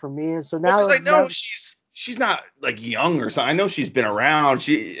radar for me. And so now, because I know she's not like young or something. I know she's been around.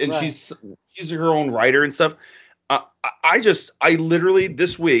 She's her own writer and stuff. I literally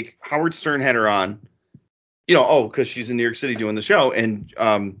this week Howard Stern had her on, because she's in New York City doing the show, and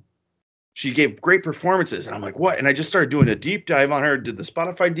she gave great performances, and I'm like, what? And I just started doing a deep dive on her, did the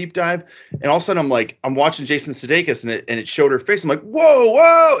Spotify deep dive, and all of a sudden I'm watching Jason Sudeikis, and it showed her face. I'm like,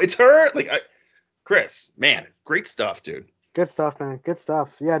 whoa, it's her. Like, Chris, man, great stuff, dude. Good stuff, man. Good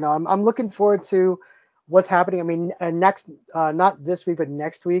stuff. Yeah, no, I'm looking forward to what's happening. I mean, next, not this week, but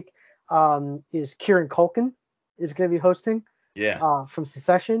next week, is Kieran Culkin is going to be hosting. Yeah. From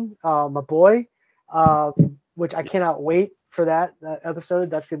Succession, my boy, which I cannot wait for that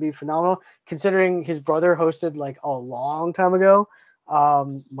episode. That's going to be phenomenal, considering his brother hosted like a long time ago,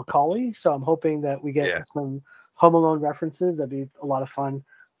 Macaulay. So I'm hoping that we get some Home Alone references. That'd be a lot of fun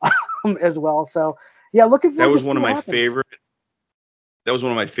as well. So yeah, looking forward. That was one of my favorite. That was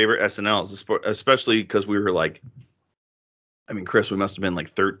one of my favorite SNLs, especially because we were like, I mean, Chris, we must have been like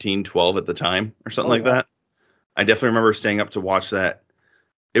 13, 12 at the time or something like that. I definitely remember staying up to watch that.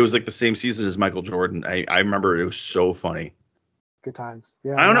 It was like the same season as Michael Jordan. I remember it was so funny. Good times.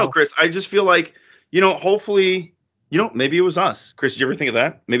 Yeah. I don't know, Chris. I just feel like, hopefully, maybe it was us. Chris, did you ever think of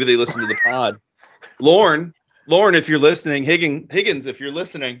that? Maybe they listened to the pod. Lauren, if you're listening, Higgins, if you're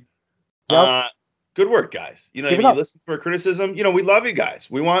listening, good work, guys. You listen to our criticism. We love you guys.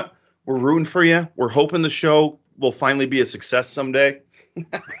 We're rooting for you. We're hoping the show will finally be a success someday.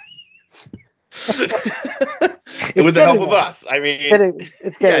 With the help of us. I mean,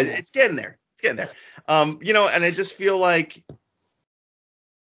 it's getting there. It's getting there. It's getting there. And I just feel like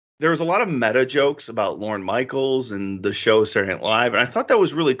there was a lot of meta jokes about Lorne Michaels and the show Saturday Night Live, and I thought that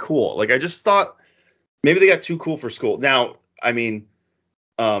was really cool. Like, I just thought maybe they got too cool for school. Now, I mean,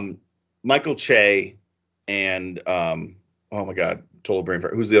 Michael Che and oh my God, total brain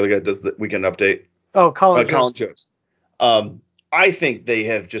fart. Who's the other guy that does the Weekend Update? Oh, Colin Jost. I think they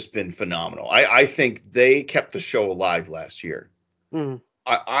have just been phenomenal. I think they kept the show alive last year. Mm.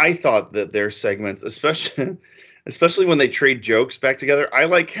 I thought that their segments, especially when they trade jokes back together, I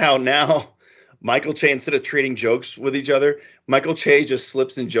like how now Michael Che, instead of trading jokes with each other, Michael Che just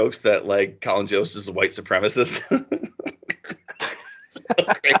slips in jokes that like Colin Jost is a white supremacist.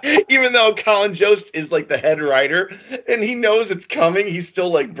 Even though Colin Jost is like the head writer and he knows it's coming, he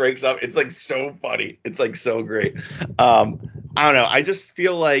still like breaks up. It's like so funny. It's like so great. I don't know. I just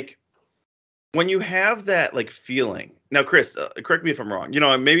feel like when you have that like feeling. Now, Chris, correct me if I'm wrong.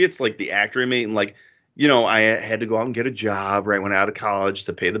 Maybe it's like the actor in me, and like, I had to go out and get a job right when out of college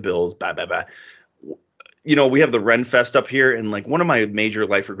to pay the bills. Blah blah blah. We have the Ren Fest up here, and like one of my major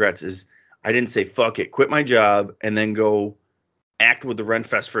life regrets is I didn't say fuck it, quit my job, and then go act with the Ren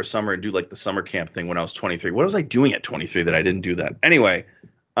Fest for a summer and do like the summer camp thing when I was 23. What was I doing at 23 that I didn't do that? Anyway,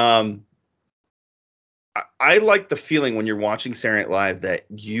 I like the feeling when you're watching Saturday Night Live that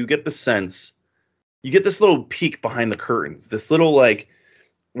you get the sense, you get this little peek behind the curtains, this little like,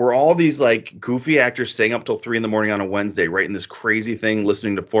 where all these like goofy actors staying up till 3 a.m. on a Wednesday, writing this crazy thing,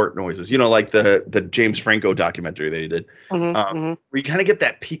 listening to fart noises, like the James Franco documentary that he did, where you kind of get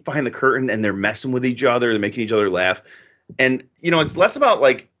that peek behind the curtain and they're messing with each other, they're making each other laugh. And, it's less about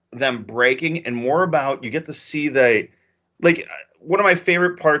like them breaking and more about, you get to see like one of my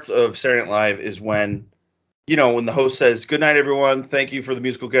favorite parts of Saturday Night Live is when, when the host says, "Good night, everyone. Thank you for the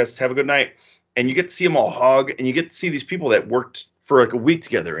musical guests. Have a good night." And you get to see them all hug, and you get to see these people that worked for like a week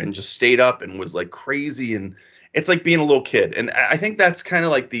together and just stayed up and was like crazy. And it's like being a little kid. And I think that's kind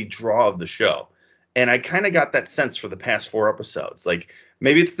of like the draw of the show. And I kind of got that sense for the past 4 episodes. Like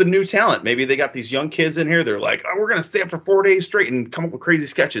maybe it's the new talent. Maybe they got these young kids in here. They're like, "Oh, we're going to stay up for 4 days straight and come up with crazy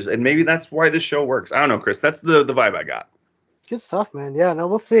sketches." And maybe that's why this show works. I don't know, Chris. That's the vibe I got. Good stuff, man. Yeah, no,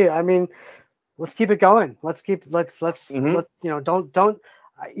 we'll see. I mean, let's keep it going. Let's don't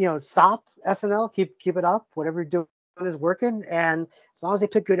stop SNL. Keep it up. Whatever you're doing is working. And as long as they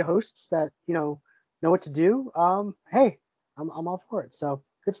pick good hosts that, know what to do, hey, I'm all for it. So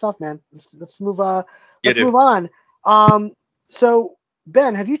good stuff, man. Let's move move on. So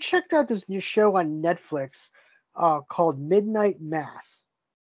Ben, have you checked out this new show on Netflix called Midnight Mass?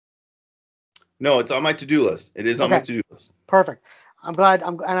 No, it's on my to-do list. It is on my to-do list. Perfect. I'm glad.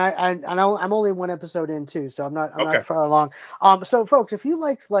 I know I'm only 1 episode in too, so I'm not far along. So folks, if you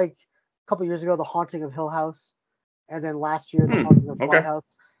liked like a couple years ago, The Haunting of Hill House, and then last year, The Haunting of Bly House,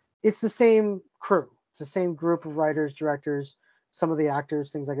 it's the same crew. It's the same group of writers, directors, some of the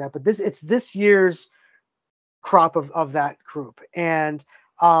actors, things like that. But it's this year's crop of that group, and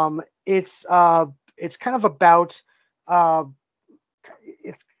it's kind of about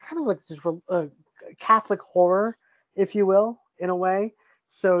it's kind of like this Catholic horror, if you will, in a way.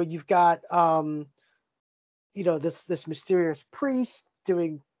 So you've got this mysterious priest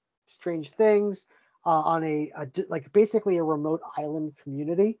doing strange things on basically a remote island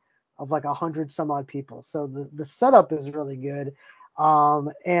community of like 100 some odd people. So the setup is really good.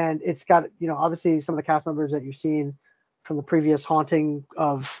 And it's got, obviously some of the cast members that you've seen from the previous Haunting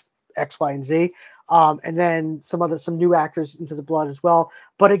of X, Y, and Z. And then some new actors into the blood as well.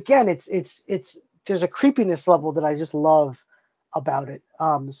 But again, it's there's a creepiness level that I just love about it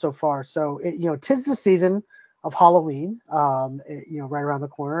so far. So tis the season of Halloween, right around the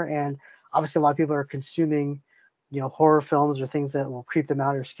corner, and obviously a lot of people are consuming horror films or things that will creep them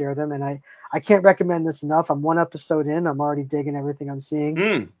out or scare them, and I can't recommend this enough. I'm 1 episode in, I'm already digging everything I'm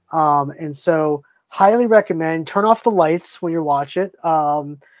seeing. And so highly recommend. Turn off the lights when you watch it.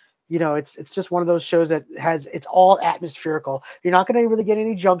 It's just one of those shows that it's all atmospherical. You're not going to really get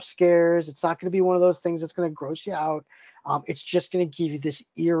any jump scares. It's not going to be one of those things that's going to gross you out. It's just going to give you this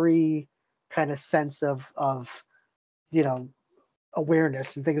eerie kind of sense of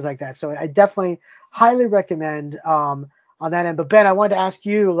awareness and things like that. So I definitely highly recommend on that end. But Ben, I wanted to ask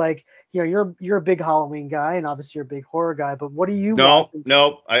you, like, you're a big Halloween guy, and obviously you're a big horror guy. But what do you? No,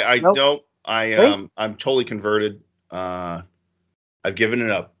 I'm totally converted. I've given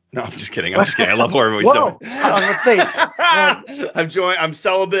it up. No, I'm just kidding. I love horror movies. Let's see. I'm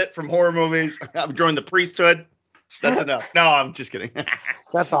celibate from horror movies. I've joined the priesthood. That's enough. No, I'm just kidding.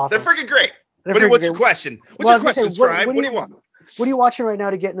 That's awesome. They're freaking great. What's your question? What's your question, Scribe? What do you want? what are you watching right now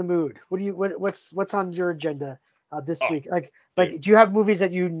to get in the mood? What's on your agenda this week? Like do you have movies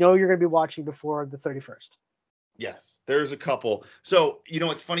that you know you're going to be watching before the 31st? Yes, there's a couple. So,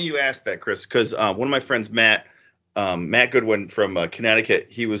 it's funny you asked that, Chris, because one of my friends, Matt Goodwin from Connecticut,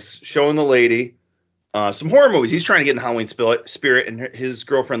 he was showing the lady some horror movies. He's trying to get in Halloween spirit, and his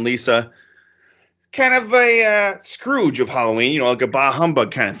girlfriend, Lisa, kind of a Scrooge of Halloween, like a bah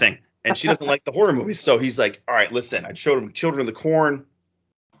humbug kind of thing. And she doesn't like the horror movies. So he's like, all right, listen, I showed him Children of the Corn,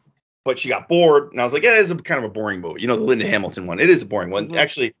 but she got bored. And I was like, yeah, it is kind of a boring movie. The Linda Hamilton one. It is a boring one. Mm-hmm.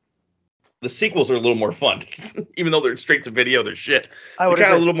 Actually, the sequels are a little more fun, even though they're straight to video, they're shit. They're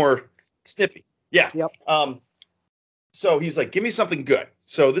kind of a little more snippy. Yeah. Yep. So he's like, give me something good.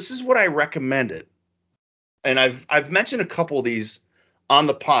 So this is what I recommended. And I've mentioned a couple of these on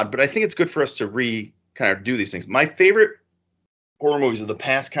the pod, but I think it's good for us to kind of do these things. My favorite horror movies of the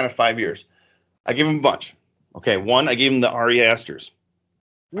past kind of 5 years, I gave them a bunch. Okay, one, I gave them the Ari Asters,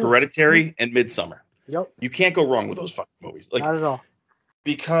 Hereditary, and Midsommar. Yep. You can't go wrong with those fucking movies. Not at all.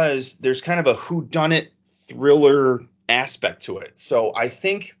 Because there's kind of a whodunit thriller aspect to it. So I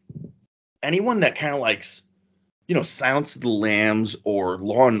think anyone that kind of likes, Silence of the Lambs or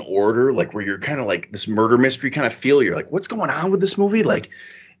Law and Order, like where you're kind of like this murder mystery kind of feel, you're like, what's going on with this movie? Like,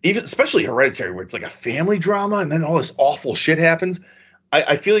 even especially Hereditary, where it's like a family drama and then all this awful shit happens.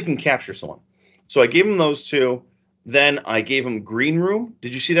 I feel you can capture someone. So I gave him those two. Then I gave him Green Room.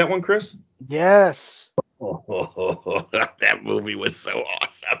 Did you see that one, Chris? Yes. That movie was so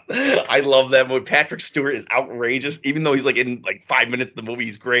awesome. I love that movie. Patrick Stewart is outrageous, even though he's like in like 5 minutes of the movie,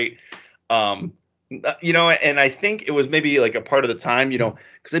 he's great. And I think it was maybe like a part of the time,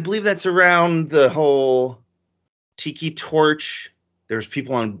 because I believe that's around the whole Tiki Torch. There's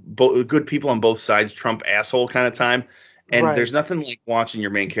people good people on both sides, Trump asshole kind of time. And right. There's nothing like watching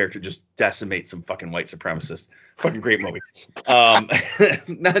your main character just decimate some fucking white supremacist. Fucking great movie.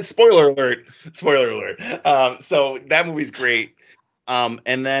 Not spoiler alert. So that movie's great.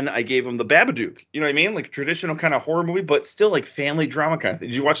 And then I gave him The Babadook. You know what I mean? Like a traditional kind of horror movie, but still like family drama kind of thing.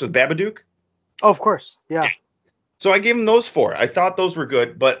 Did you watch The Babadook? Oh, of course. Yeah. So I gave him those 4. I thought those were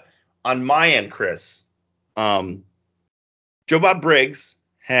good. But on my end, Chris, Joe Bob Briggs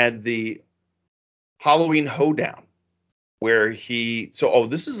had the Halloween Hoedown, where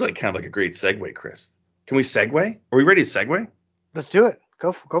this is like kind of like a great segue, Chris. Can we segue? Are we ready to segue? Let's do it.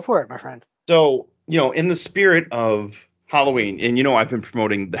 Go for it, my friend. So, in the spirit of Halloween, and I've been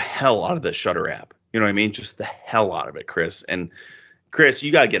promoting the hell out of the Shudder app. You know what I mean? Just the hell out of it, Chris. And Chris,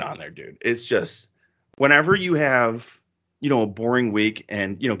 you got to get on there, dude. It's just whenever you have, a boring week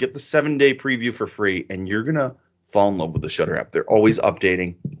and, get the 7-day preview for free and you're going to fall in love with the Shudder app. They're always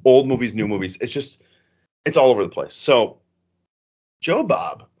updating old movies, new movies. It's all over the place. So Joe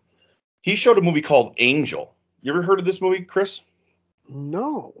Bob, he showed a movie called Angel. You ever heard of this movie, Chris?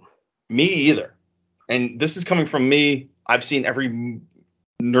 No. Me either. And this is coming from me. I've seen every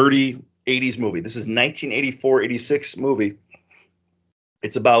nerdy 80s movie. This is 1984, 86 movie.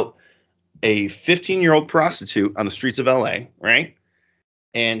 It's about a 15-year-old prostitute on the streets of LA, right?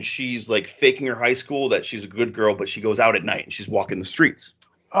 And she's like faking her high school that she's a good girl, but she goes out at night and she's walking the streets.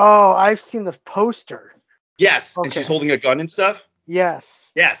 Oh, I've seen the poster. Yes. Okay. And she's holding a gun and stuff.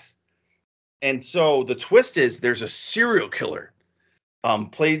 Yes. And so the twist is there's a serial killer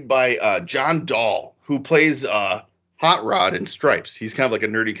played by John Dahl, who plays Hot Rod in Stripes. He's kind of like a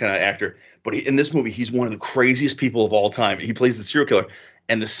nerdy kind of actor. But in this movie, he's one of the craziest people of all time. He plays the serial killer.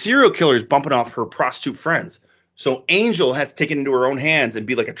 And the serial killer is bumping off her prostitute friends. So Angel has to take it into her own hands and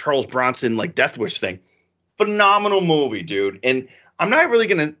be like a Charles Bronson, like Death Wish thing. Phenomenal movie, dude. And I'm not really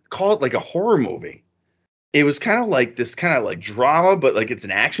going to call it like a horror movie. It was kind of like this kind of like drama, but like it's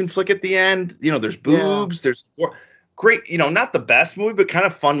an action flick at the end. There's boobs. Yeah. There's great, not the best movie, but kind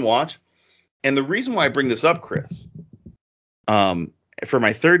of fun watch. And the reason why I bring this up, Chris, for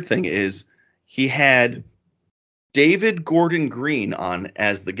my third thing is he had David Gordon Green on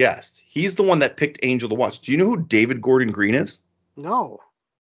as the guest. He's the one that picked Angel to watch. Do you know who David Gordon Green is? No.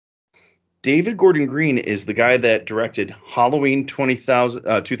 David Gordon Green is the guy that directed Halloween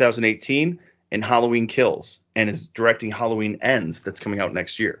 2018 and Halloween Kills, and is directing Halloween Ends that's coming out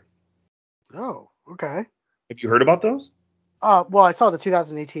next year. Oh, okay. Have you heard about those? Well, I saw the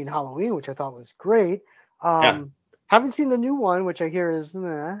 2018 Halloween, which I thought was great. Haven't seen the new one, which I hear is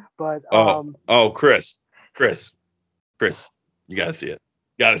meh, but Chris, you gotta see it.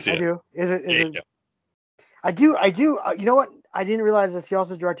 I do. Is it? Yeah. I do. You know what? I didn't realize this. He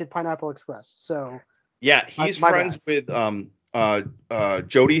also directed Pineapple Express. So yeah, he's friends with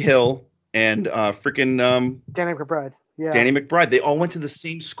Jody Hill and Danny McBride. Yeah, Danny McBride. They all went to the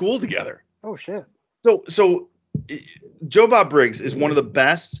same school together. Oh shit. So Joe Bob Briggs is one of the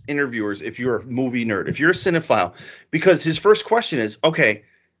best interviewers if you're a movie nerd, if you're a cinephile, because his first question is, okay,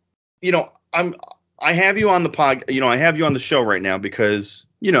 I have you on the I have you on the show right now because,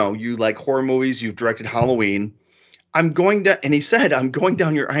 you like horror movies, you've directed Halloween. And he said, I'm going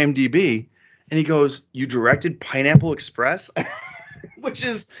down your IMDb, and he goes, you directed Pineapple Express, which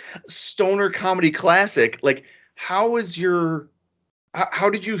is stoner comedy classic. Like, how did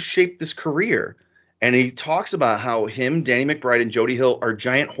you shape this career? And he talks about how him, Danny McBride, and Jody Hill are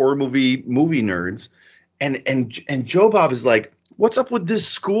giant horror movie nerds. And Joe Bob is like, what's up with this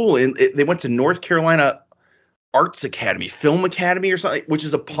school? And they went to North Carolina Arts Academy, Film Academy or something, which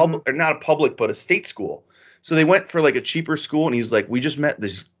is a public, or not a public, but a state school. So they went for like a cheaper school. And he's like, we just met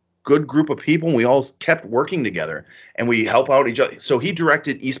this good group of people and we all kept working together and we help out each other. So he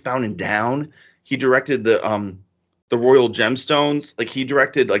directed Eastbound and Down. He directed the Royal Gemstones. Like, he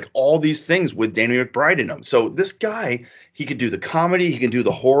directed like all these things with Danny McBride in them. So this guy, he could do the comedy, he can do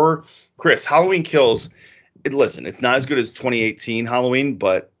the horror. Chris, Halloween Kills. Listen, it's not as good as 2018 Halloween,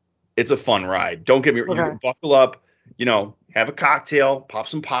 but it's a fun ride. Don't get me wrong. You can buckle up, have a cocktail, pop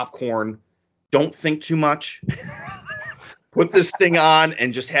some popcorn. Don't think too much. Put this thing on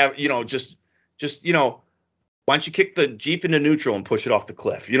and just have, why don't you kick the Jeep into neutral and push it off the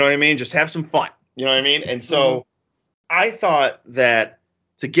cliff? You know what I mean? Just have some fun. You know what I mean? And so I thought that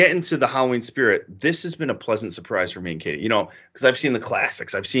to get into the Halloween spirit, this has been a pleasant surprise for me and Katie, because I've seen the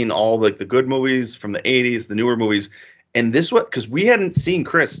classics. I've seen all like the good movies from the 80s, the newer movies. And because we hadn't seen,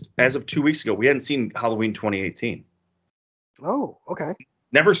 Chris, as of 2 weeks ago, we hadn't seen Halloween 2018. Oh, okay.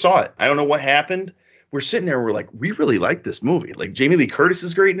 Never saw it. I don't know what happened. We're sitting there and we're like, we really like this movie. Like, Jamie Lee Curtis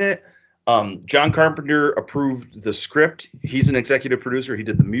is great in it. John Carpenter approved the script. He's an executive producer. He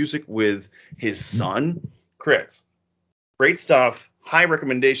did the music with his son, Chris. Great stuff. High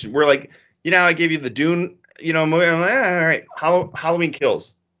recommendation. We're like, I gave you the Dune, movie. I'm like, all right, Halloween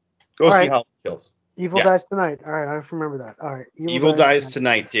Kills. Go see Halloween Kills. Evil Dies Tonight. All right, I have to remember that. All right. Evil Dies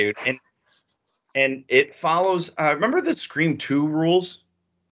Tonight, dude. And it follows, remember the Scream 2 rules?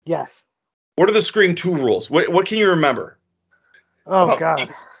 Yes. What are the Scream 2 rules? What can you remember? Oh, God.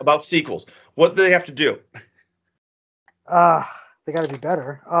 About sequels. What do they have to do? They got to be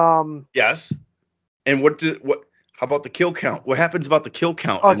better. Yes. And how about the kill count? What happens about the kill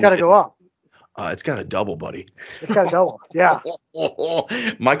count? Oh, it's got to go up. It's got a double, buddy. It's got a double. Yeah.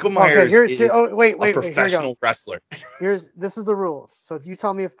 Michael Myers is wait, a professional wrestler. This is the rules. So you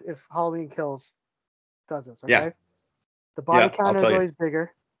tell me if Halloween Kills does this, okay? Yeah. The body count is always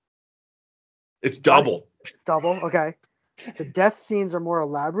bigger. It's double. It's double, okay. The death scenes are more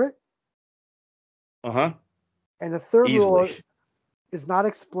elaborate. Uh-huh. And the third rule is not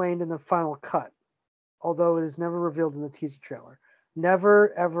explained in the final cut, although it is never revealed in the teaser trailer.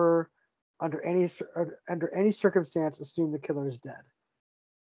 Never, ever, under any circumstance, assume the killer is dead.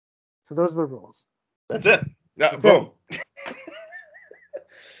 So those are the rules. That's it. Boom.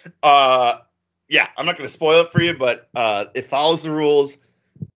 Yeah, I'm not going to spoil it for you, but it follows the rules.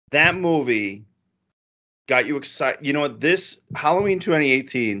 That movie got you excited. You know what? This Halloween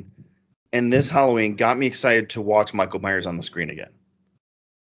 2018 and this Halloween got me excited to watch Michael Myers on the screen again.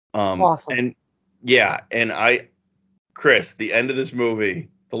 Awesome. And yeah, and Chris, the end of this movie,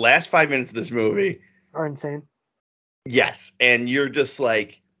 the last 5 minutes of this movie are insane. Yes, and you're just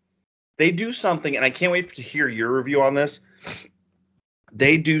like, they do something, and I can't wait to hear your review on this.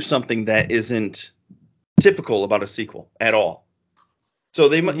 They do something that isn't typical about a sequel at all. So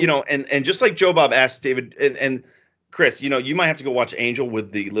they, and just like Joe Bob asked David and Chris, you might have to go watch Angel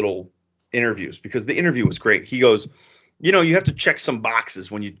with the little interviews because the interview was great. He goes, you have to check some boxes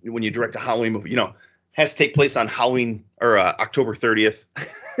when you direct a Halloween movie. Has to take place on Halloween or October 30th.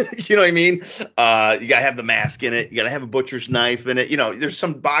 You know what I mean? You gotta have the mask in it. You gotta have a butcher's knife in it. There's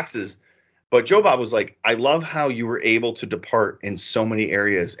some boxes. But Joe Bob was like, I love how you were able to depart in so many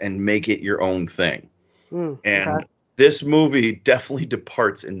areas and make it your own thing. And this movie definitely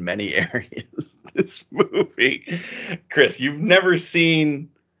departs in many areas. This movie, Chris, some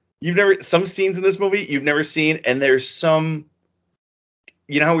scenes in this movie you've never seen, and there's some,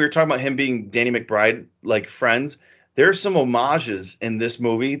 how we were talking about him being Danny McBride, like Friends. There's some homages in this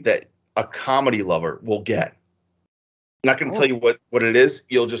movie that a comedy lover will get. I'm not going to tell you what it is.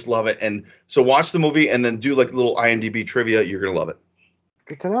 You'll just love it. And so watch the movie and then do like a little IMDb trivia. You're going to love it.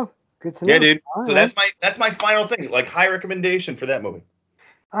 Good to know. Yeah, dude. All so right. that's my final thing. Like, high recommendation for that movie.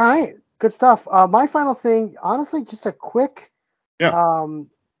 All right. Good stuff. My final thing, honestly, just a quick kind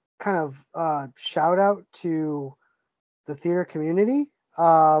of shout out to the theater community.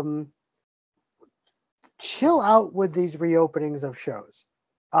 Chill out with these reopenings of shows.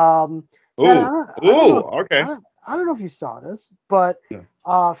 Okay. I don't know if you saw this, but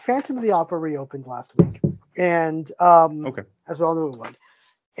Phantom of the Opera reopened last week, and as well as it would.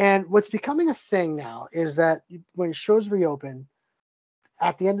 And what's becoming a thing now is that when shows reopen,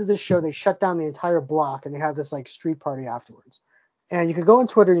 at the end of the show, they shut down the entire block and they have this like street party afterwards. And you can go on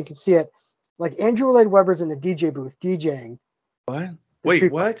Twitter and you can see it. Like Andrew Lloyd Webber's in the DJ booth DJing. What?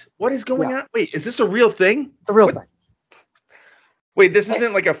 Wait, what? What is going on? Wait, is this a real thing? It's a real thing. Wait, this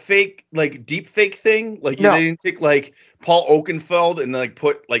isn't like a fake, like deep fake thing? Like they didn't take like Paul Oakenfold and like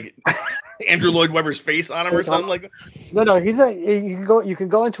put like Andrew Lloyd Webber's face on him or something like that? No, you can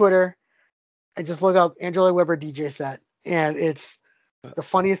go on Twitter and just look up Andrew Lloyd Webber DJ set, and it's the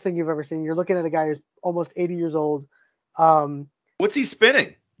funniest thing you've ever seen. You're looking at a guy who's almost 80 years old. What's he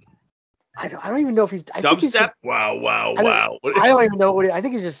spinning? I don't even know if he's dubstep. Wow. I don't even know I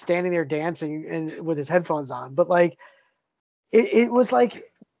think he's just standing there dancing and with his headphones on. But like, it was like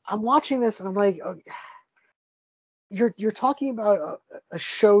I'm watching this and I'm like, you're talking about a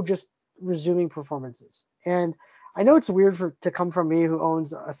show just resuming performances, and I know it's weird to come from me who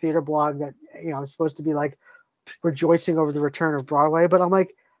owns a theater blog that I'm supposed to be like rejoicing over the return of Broadway, but I'm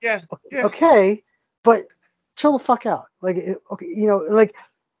like, okay, but chill the fuck out. Like, like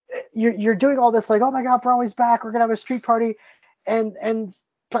you're doing all this like, oh my God, Broadway's back. We're gonna have a street party,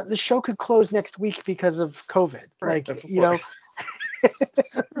 but the show could close next week because of COVID. Right, like,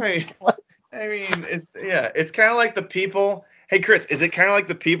 right. I mean, it's kind of like the people. Hey, Chris, is it kind of like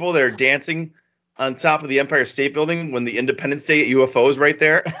the people that are dancing on top of the Empire State Building when the Independence Day UFO is right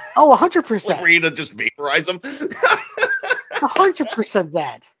there? Oh, 100%. Like ready to just vaporize them. 100%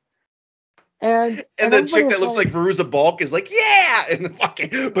 that. And the chick that looks like Veruza Balk is like, yeah, and the fucking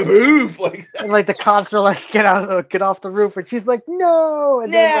boof, like, and like the cops are like, get off the roof, and she's like, no,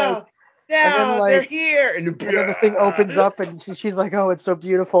 and then they're here, and then the thing opens up, and she's like, oh, it's so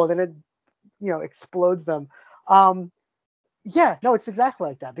beautiful, and then it explodes them. It's exactly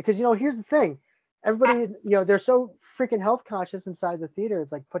like that, because here's the thing, everybody they're so freaking health conscious inside the theater.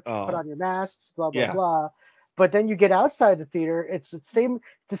 It's like put on your masks, blah blah blah. But then you get outside the theater, it's the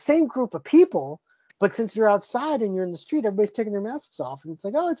same group of people, but since you're outside and you're in the street, everybody's taking their masks off, and it's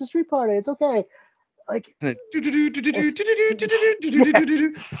like, oh, it's a street party, it's okay. Like, it's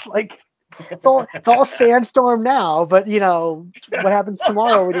like it's all sandstorm now, but what happens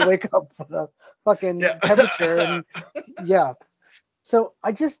tomorrow when you wake up with a fucking temperature and So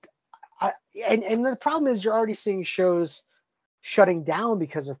and the problem is you're already seeing shows shutting down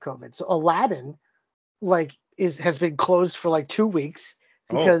because of COVID. So Aladdin has been closed for like 2 weeks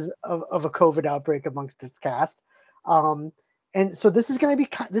because of a COVID outbreak amongst its cast. And so this is going to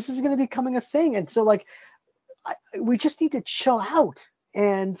be becoming a thing. And so we just need to chill out.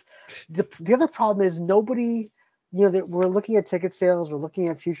 And the other problem is nobody, that we're looking at ticket sales, we're looking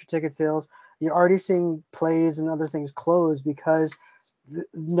at future ticket sales. You're already seeing plays and other things close because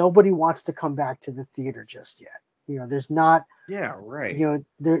nobody wants to come back to the theater just yet. There's not. Yeah, right.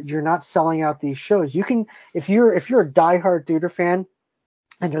 You're not selling out these shows. You can, if you're a diehard theater fan,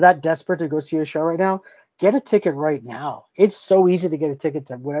 and you're that desperate to go see a show right now, get a ticket right now. It's so easy to get a ticket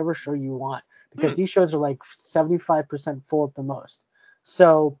to whatever show you want because these shows are like 75% full at the most.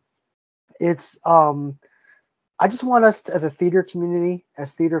 So it's I just want us as a theater community,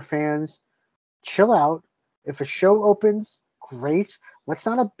 as theater fans, chill out. If a show opens, great. Let's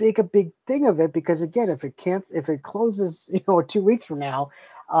not make a big thing of it, because again, if it closes, 2 weeks from now,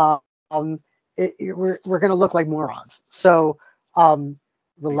 we're going to look like morons. So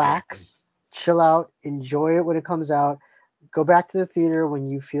relax, chill out, enjoy it when it comes out. Go back to the theater when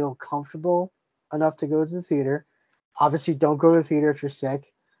you feel comfortable enough to go to the theater. Obviously, don't go to the theater if you're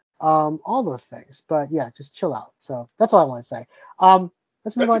sick. All those things, but yeah, just chill out. So that's all I want to say.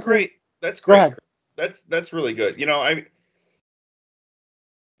 Let's move on. That's great. That's really good.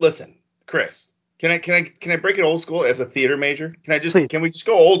 Listen, Chris, can I break it old school as a theater major? Can we just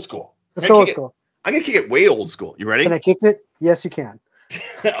go old school? Let's go old school. I'm gonna kick it way old school. You ready? Can I kick it? Yes, you can.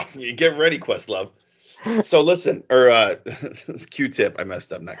 You get ready, Questlove. So listen, or it's Q-Tip. I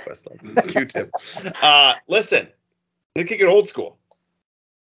messed up, not Questlove. Q-Tip. Listen, I'm gonna kick it old school.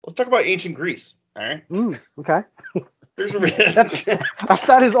 Let's talk about ancient Greece. All right. Okay. There's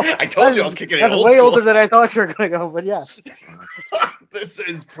that is. I told you I was kicking it old way school. Older than I thought you were going to go, but yeah. This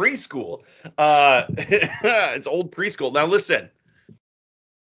is preschool. It's old preschool. Now listen.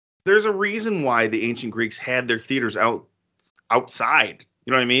 There's a reason why the ancient Greeks had their theaters outside.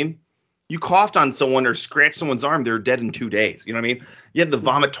 You know what I mean? You coughed on someone or scratched someone's arm, they're dead in 2 days. You know what I mean? You had the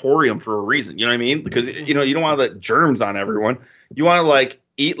vomitorium for a reason. You know what I mean? Because you don't want to let germs on everyone. You want to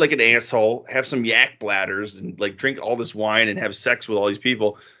eat like an asshole, have some yak bladders, and drink all this wine and have sex with all these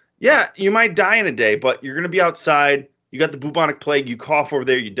people. Yeah, you might die in a day, but you're going to be outside. You got the bubonic plague. You cough over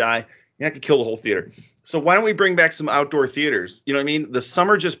there, you die. You're not going to kill the whole theater. So why don't we bring back some outdoor theaters? You know what I mean? The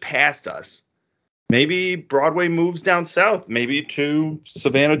summer just passed us. Maybe Broadway moves down south, maybe to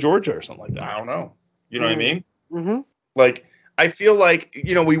Savannah, Georgia or something like that. I don't know. You know what I mean? Mm-hmm. Like, I feel like,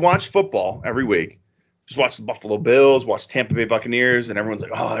 we watch football every week. Just watch the Buffalo Bills, watch Tampa Bay Buccaneers, and everyone's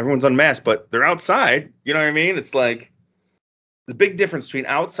like, oh, everyone's unmasked, but they're outside. You know what I mean? It's like the big difference between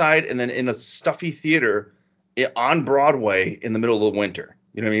outside and then in a stuffy theater on Broadway in the middle of the winter.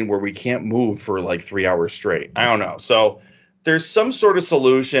 You know what I mean? Where we can't move for like 3 hours straight. I don't know. So there's some sort of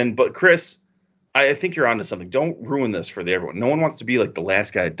solution, but Chris, I think you're onto something. Don't ruin this for everyone. No one wants to be like the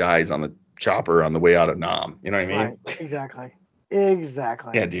last guy that dies on the chopper on the way out of Nam. You know what I mean? Right. Exactly.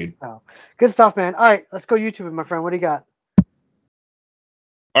 Yeah, dude. So, good stuff, man. All right, let's go YouTube, my friend. What do you got?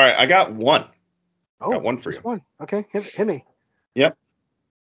 All right, I got one. Oh, got one for you. One. Okay, hit me. Yep.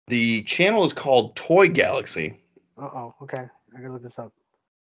 The channel is called Toy Galaxy. Uh-oh. Okay, I gotta look this up.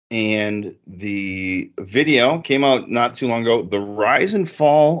 And the video came out not too long ago. The Rise and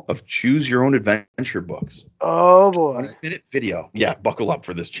Fall of Choose Your Own Adventure books. Oh boy. 20-minute video. Yeah, buckle up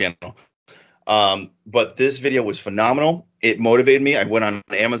for this channel. But this video was phenomenal. It motivated me. I went on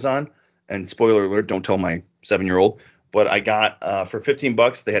Amazon, and spoiler alert, don't tell my 7-year-old, but I got for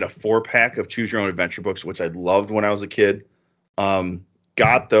 $15, they had a 4-pack of Choose Your Own Adventure books, which I loved when I was a kid.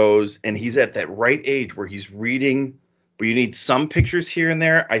 Got those, and he's at that right age where he's reading, but you need some pictures here and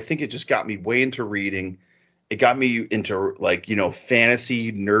there. I think it just got me way into reading. It got me into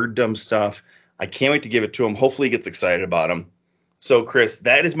fantasy nerddom stuff. I can't wait to give it to him. Hopefully he gets excited about them. So Chris,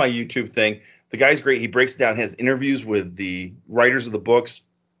 that is my YouTube thing. The guy's great. He breaks it down, has interviews with the writers of the books,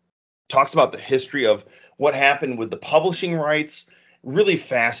 talks about the history of what happened with the publishing rights. Really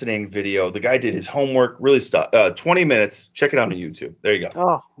fascinating video. The guy did his homework. Really stuff. 20 minutes. Check it out on YouTube. There you go.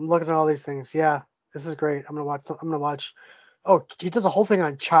 Oh, I'm looking at all these things. Yeah, this is great. I'm gonna watch. Oh, he does a whole thing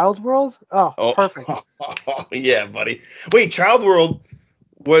on Child World. Oh, perfect. Oh, yeah, buddy. Wait, Child World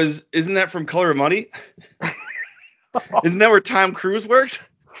isn't that from Color of Money? Isn't that where Tom Cruise works?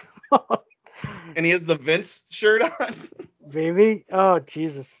 And he has the Vince shirt on. Baby, oh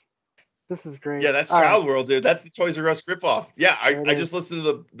Jesus, this is great. Yeah, that's Child World, dude. That's the Toys R Us ripoff. Yeah, I just listened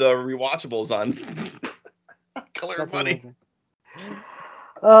to the rewatchables on Color of Money. Amazing.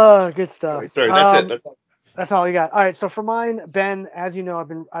 Oh, good stuff. Anyway, sorry, that's it. That's all you got. All right, so for mine, Ben, as you know,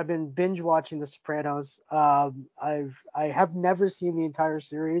 I've been binge watching The Sopranos. I have never seen the entire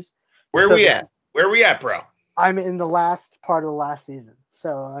series. Where are we at? Where are we at, bro? I'm in the last part of the last season,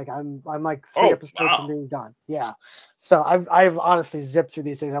 so like I'm like 3 episodes from being done. Yeah, so I've honestly zipped through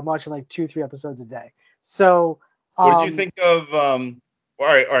these things. I'm watching like 2-3 episodes a day. So what did you think of? All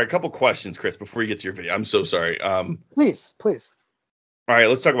right. A couple questions, Chris, before you get to your video. I'm so sorry. Please. All right,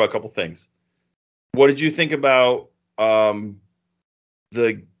 let's talk about a couple things. What did you think about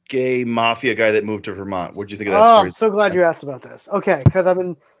the gay mafia guy that moved to Vermont? What did you think of that story? I'm so glad you asked about this. Okay, because I've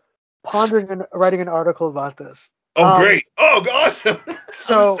been pondering and writing an article about this. Oh, great. Oh, awesome.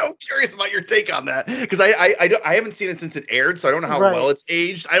 So, I'm so curious about your take on that because I haven't seen it since it aired, so I don't know how well it's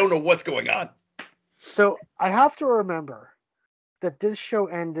aged. I don't know what's going on. So I have to remember that this show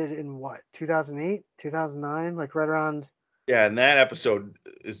ended in what, 2008, 2009, like right around. Yeah, and that episode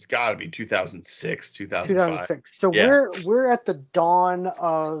has got to be 2006, 2005. 2006. So we're at the dawn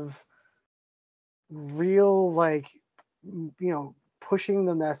of real, pushing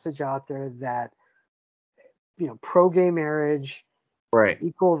the message out there that, pro-gay marriage, right,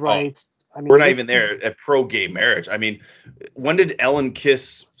 equal rights. I mean, we're not even there at pro-gay marriage. I mean, when did Ellen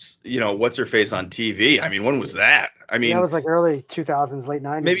kiss, what's her face on TV? I mean, when was that? I mean, that was like early 2000s, late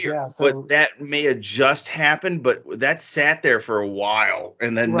 90s. Maybe, yeah. But that may have just happened, but that sat there for a while,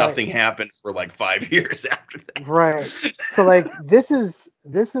 and then nothing happened for like 5 years after that. Right. So like this is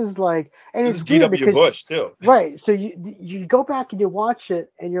like, and this it's is G.W. Bush too. Right. So you go back and you watch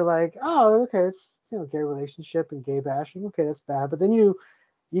it, and you're like, oh, okay, it's gay relationship and gay bashing. Okay, that's bad. But then you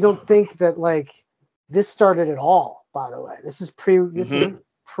don't think that like this started at all. By the way, this is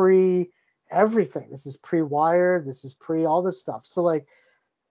pre everything. This is pre-Wired. This is pre all this stuff. So like,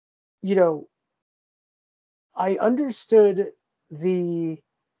 I understood the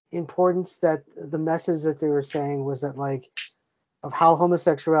importance that the message that they were saying was that like of how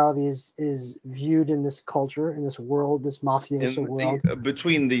homosexuality is viewed in this culture, in this world, this mafioso world.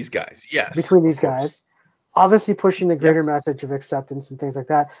 Between these guys, yes. Between these guys. Obviously pushing the greater message of acceptance and things like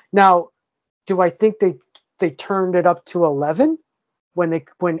that. Now, do I think they turned it up to 11 when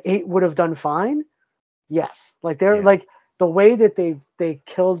 8 would have done fine? Yes. Like they're like the way that they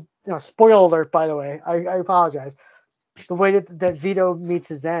killed, spoiler alert, by the way, I apologize. the way that Vito meets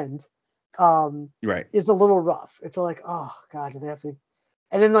his end, Right. is a little rough. It's like, oh God, do they have to?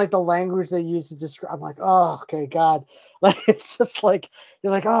 And then like the language they use to describe, I'm like, oh, okay, God, like it's just like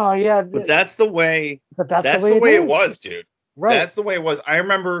you're like, oh yeah, But that's the way. but that's the That's way the it way it is, was, dude. right? That's the way it was. I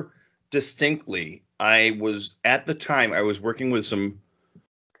remember distinctly. I was at the time. I was working with some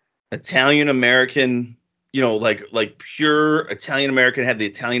Italian American, like pure Italian American, had the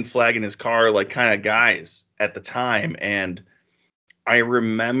Italian flag in his car, like kind of guys at the time. And I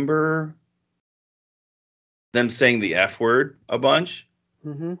remember them saying the F word a bunch.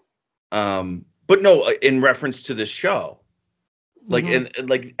 Mm-hmm. But no, in reference to the show. Like, Mm-hmm. and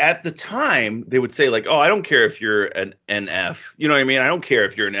like at the time, they would say, like, oh, I don't care if you're an NF. You know what I mean? I don't care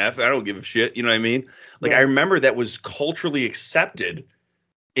if you're an F. I don't give a shit. You know what I mean? Like, I Right. remember that was culturally accepted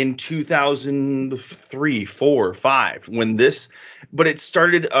in 2003, 4, 5 when this, but it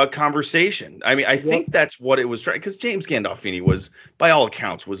started a conversation. I mean, I think that's what it was trying, because James Gandolfini was, by all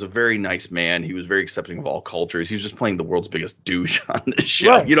accounts, was a very nice man. He was very accepting of all cultures. He was just playing the world's biggest douche on this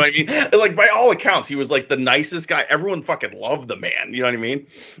show. Right. You know what I mean? Like, by all accounts, he was like the nicest guy. Everyone fucking loved the man. You know what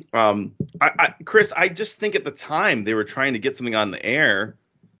I mean? Chris, I just think at the time they were trying to get something on the air.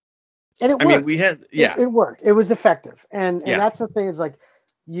 And it worked. I mean, we had, it worked. It was effective. And Yeah. that's the thing, is like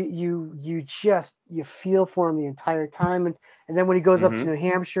you feel for him the entire time. And then when he goes up to New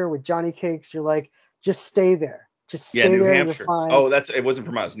Hampshire with Johnny Cakes, you're like, just stay there. Just stay New there. Hampshire. You're fine. Oh, it wasn't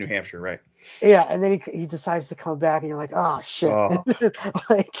Vermont, it was New Hampshire, right? Yeah. And then he decides to come back and you're like, oh shit. Oh.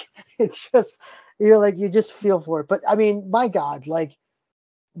 Like, it's just, you're like, you just feel for it. But I mean, my God, like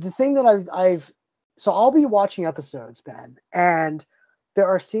the thing that so I'll be watching episodes, Ben, and there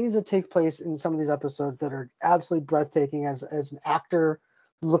are scenes that take place in some of these episodes that are absolutely breathtaking as an actor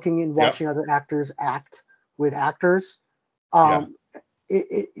looking and watching other actors act with actors. I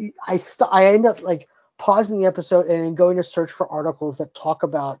end up like pausing the episode and going to search for articles that talk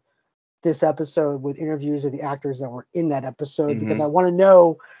about this episode with interviews of the actors that were in that episode, because I want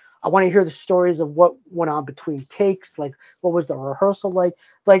to hear the stories of what went on between takes, like what was the rehearsal like.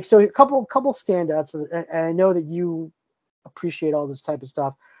 So a couple standouts, and I know that you appreciate all this type of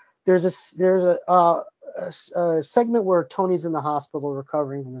stuff. There's a segment where Tony's in the hospital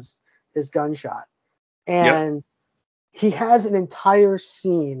recovering from his gunshot, and he has an entire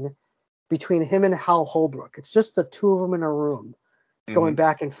scene between him and Hal Holbrook. It's just the two of them in a room going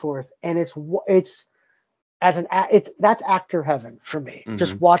back and forth, and that's actor heaven for me.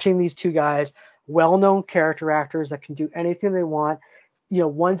 Just watching these two guys, well-known character actors that can do anything they want. You know,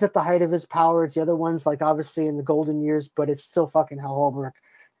 one's at the height of his powers, the other one's like obviously in the golden years, but it's still fucking Hal Holbrook.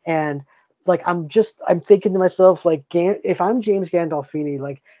 And like, I'm thinking to myself, like, if I'm James Gandolfini,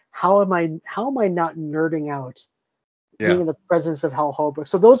 like, how am I not nerding out being in the presence of Hal Holbrook?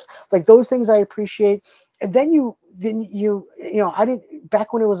 So those things I appreciate. And then you I didn't,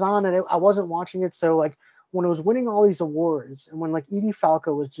 back when it was on and I wasn't watching it. So like when it was winning all these awards, and when like Edie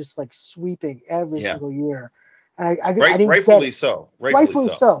Falco was just like sweeping every single year. I didn't rightfully so.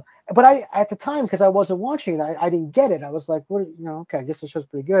 But I, at the time, because I wasn't watching it, I didn't get it. I was like, what, okay, I guess the show's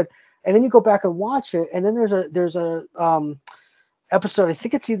pretty good. And then you go back and watch it, and then there's a episode, I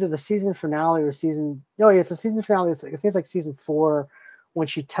think it's either the season finale or it's the season finale. I think it's like season 4, when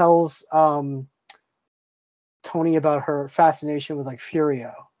she tells Tony about her fascination with like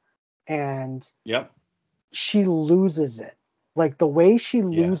Furio, and she loses it. Like the way she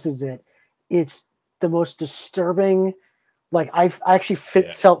loses it, it's the most disturbing. Like I actually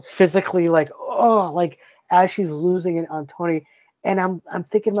felt physically like, oh, like as she's losing it on Tony, and I'm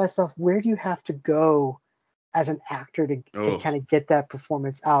thinking to myself, where do you have to go as an actor to kind of get that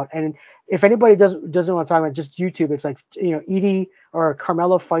performance out? And if anybody doesn't know what I'm talking about, just YouTube. It's like, Edie or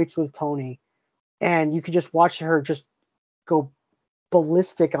Carmela fights with Tony, and you can just watch her just go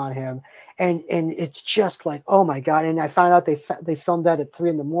ballistic on him, and it's just like, oh my God. And I found out they filmed that at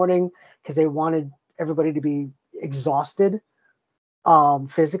 3 a.m. because they wanted everybody to be exhausted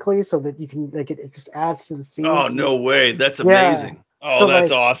physically, so that you can, like, it just adds to the scene. Oh, no way. That's amazing. Oh, so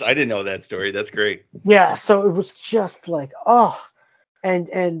that's awesome. I didn't know that story. That's great. Yeah, so it was just like,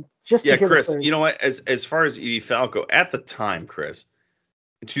 and just to hear Chris, you know what, as far as Edie Falco at the time, Chris,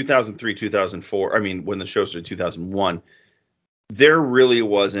 in 2003, 2004, I mean, when the show started, 2001, there really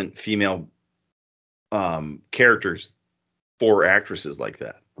wasn't female characters for actresses like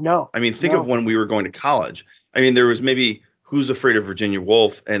that. No. I mean, think of when we were going to college. I mean, there was maybe Who's Afraid of Virginia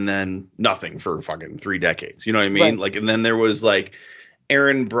Woolf, and then nothing for fucking 3 decades. You know what I mean? Right. Like, and then there was like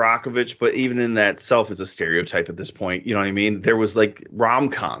Erin Brockovich, but even in that self is a stereotype at this point. You know what I mean? There was like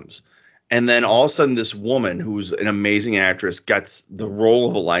rom-coms, And then all of a sudden, this woman who's an amazing actress gets the role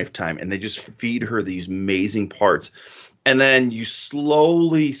of a lifetime, and they just feed her these amazing parts. And then you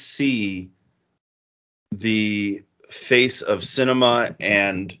slowly see the face of cinema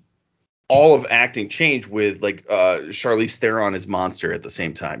and all of acting change with like Charlize Theron as Monster at the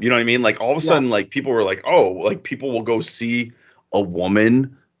same time. You know what I mean? Like all of a sudden, like people were like, oh, like people will go see a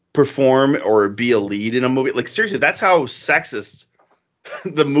woman perform or be a lead in a movie. Like seriously, that's how sexist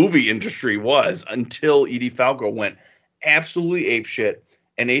the movie industry was until Edie Falco went absolutely apeshit,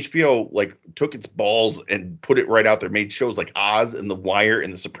 and HBO like took its balls and put it right out there, made shows like Oz and The Wire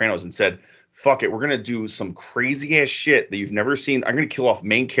and The Sopranos, and said, fuck it, we're gonna do some crazy ass shit that you've never seen. I'm gonna kill off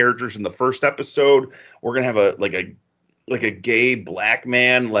main characters in the first episode. We're gonna have a gay black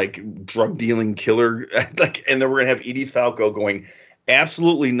man, like drug dealing killer, like, and then we're gonna have Edie Falco going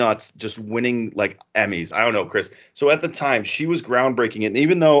absolutely nuts, just winning like Emmys. I don't know, Chris. So at the time, she was groundbreaking. And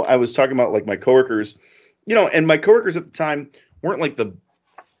even though I was talking about like my coworkers, you know, and my coworkers at the time weren't like the,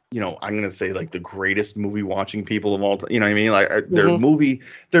 you know, I'm gonna say like the greatest movie watching people of all time. You know what I mean? Like their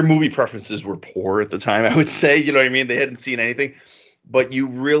movie preferences were poor at the time, I would say. You know what I mean? They hadn't seen anything, but you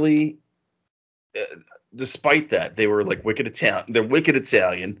really, despite that, they were like wicked Italian. They're wicked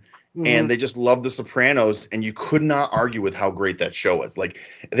Italian. And they just loved The Sopranos, and you could not argue with how great that show was. Like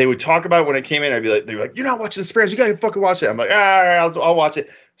they would talk about it when it came in. I'd be like, they'd be like, "You're not watching The Sopranos. You gotta fucking watch it." I'm like, "All right, I'll watch it."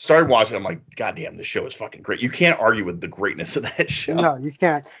 Started watching. I'm like, "God damn, this show is fucking great." You can't argue with the greatness of that show. No, you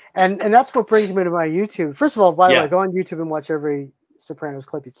can't. And that's what brings me to my YouTube. First of all, by the way, go on YouTube and watch every Sopranos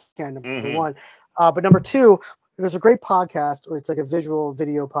clip you can. Number one, but number two, there's a great podcast, or it's like a visual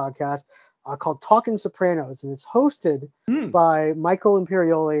video podcast called Talking Sopranos, and it's hosted by Michael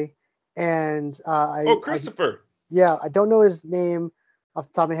Imperioli. And Christopher. I don't know his name off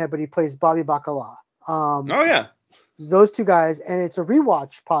the top of my head, but he plays Bobby Bacala. Those two guys, and it's a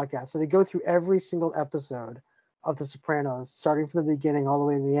rewatch podcast. So they go through every single episode of The Sopranos, starting from the beginning all the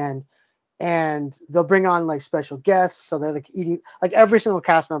way to the end. And they'll bring on like special guests. So they're like eating, like every single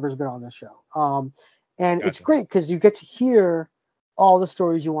cast member has been on this show. And it's great because you get to hear all the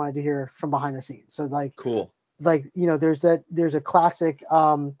stories you wanted to hear from behind the scenes. So like, cool. Like, you know, there's a classic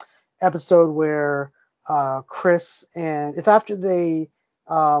episode where Chris, and it's after they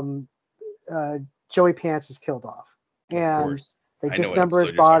Joey Pants is killed off, and they dismember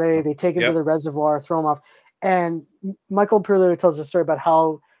his body, they take him to the reservoir, throw him off, and Michael Imperioli tells a story about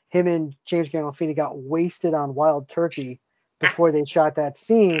how him and James Gandolfini got wasted on wild turkey before they shot that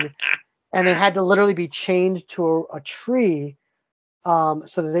scene, and they had to literally be chained to a tree so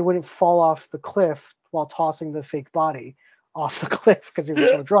that they wouldn't fall off the cliff while tossing the fake body off the cliff because he was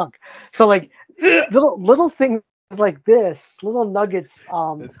so drunk. So like little things like this, little nuggets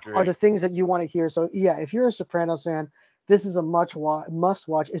are the things that you want to hear. So yeah, if you're a Sopranos fan, this is a must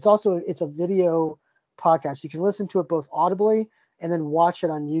watch. It's a video podcast. You can listen to it both audibly and then watch it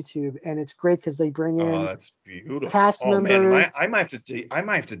on YouTube, and it's great because they bring in that's beautiful cast members. Man, I might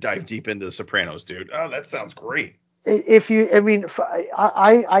have to dive deep into The Sopranos, dude. Oh, that sounds great. If you, I mean,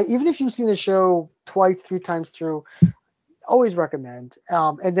 I even if you've seen the show twice, 3 times through, always recommend.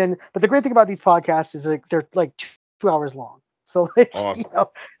 And then, but the great thing about these podcasts is like they're like 2 hours long. So like, awesome. You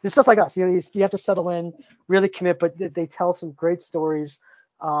know, it's just like us. You know, you have to settle in, really commit. But they tell some great stories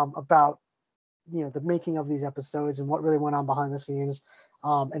about, you know, the making of these episodes and what really went on behind the scenes.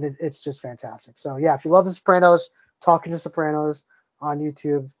 And it's just fantastic. So yeah, if you love The Sopranos, Talking to Sopranos on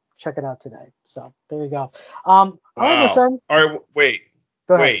YouTube, check it out today. So there you go. All right, my friend. All right, wait.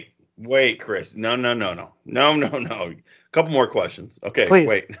 Go ahead. Wait, Chris. No. A couple more questions. Okay, please.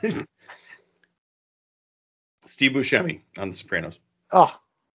 Wait. Steve Buscemi on The Sopranos. Oh,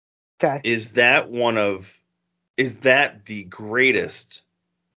 okay. Is that the greatest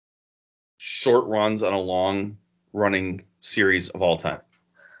short runs on a long running series of all time?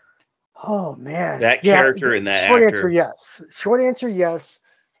 Oh man, that character and that short actor. Answer, yes. Short answer, yes.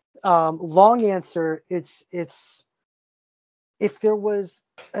 Long answer, it's if there was,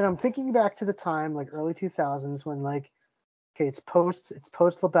 and I'm thinking back to the time like early 2000s when like, okay, it's post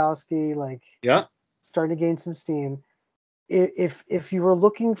Lebowski, like starting to gain some steam. If you were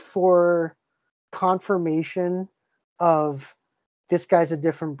looking for confirmation of this guy's a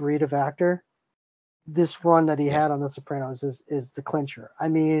different breed of actor, this run that he had on The Sopranos is the clincher. I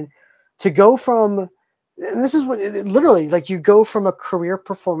mean, to go from, and this is what literally, like, you go from a career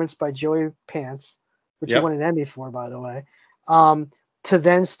performance by Joey Pants, which he won an Emmy for, by the way, to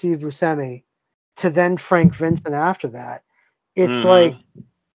then Steve Buscemi, to then Frank Vincent after that. It's like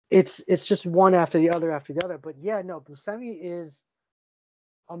it's just one after the other. But yeah, no, Buscemi is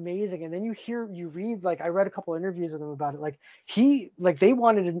amazing. And then you read, like, I read a couple interviews with him about it. Like, they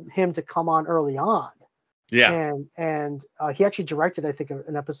wanted him to come on early on. Yeah. And he actually directed, I think,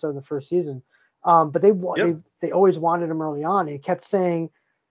 an episode in the first season. But they always wanted him early on. And he kept saying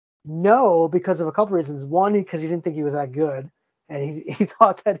no because of a couple reasons. One, because he didn't think he was that good. And he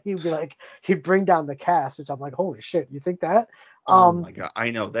thought that he'd bring down the cast, which I'm like, holy shit, you think that? Oh my God. I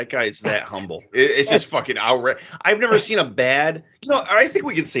know that guy is that humble. It's just fucking outrageous. I've never seen a bad, I think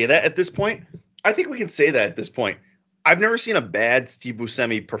we can say that at this point. I've never seen a bad Steve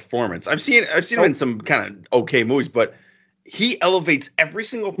Buscemi performance. I've seen him in some kind of okay movies, but he elevates every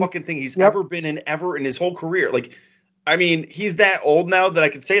single fucking thing he's ever been in his whole career. Like, I mean, he's that old now that I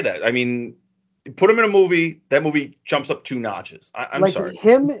could say that. I mean, put him in a movie, that movie jumps up 2 notches. I'm like sorry.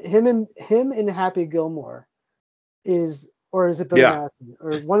 Him in Happy Gilmore is it Billy Madison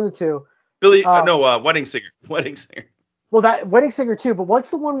or one of the two? Wedding Singer. Well, that Wedding Singer too, but what's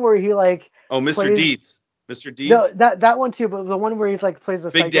the one where he like? Mr. Deeds. Mr. Deeds. No, that one too, but the one where he's like plays the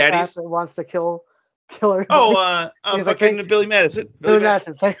Big psychopath Daddies that wants to kill her. He's fucking like, Billy Madison. Billy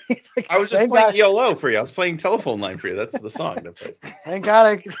Madison. I was just playing ELO for you. I was playing Telephone Line for you. That's the song that plays. Thank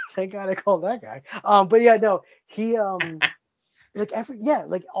God I called that guy. But yeah, no, he like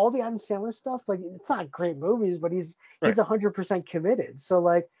all the Adam Sandler stuff, like it's not great movies, but he's 100% committed. So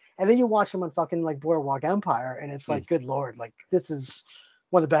like, and then you watch him on fucking like Boardwalk Empire, and it's like, good Lord, like this is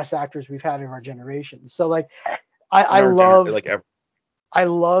one of the best actors we've had in our generation. So like, I love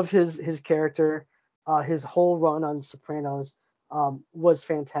his character. His whole run on Sopranos was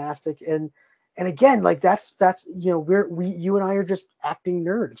fantastic, and again, like that's you and I are just acting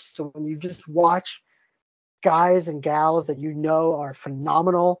nerds. So when you just watch guys and gals that are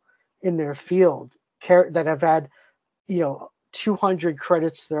phenomenal in their field, that have had 200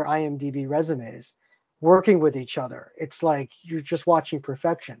 credits to their IMDb resumes, working with each other, it's like you're just watching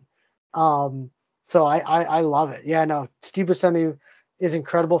perfection. So I love it. Yeah, no, Steve Buscemi is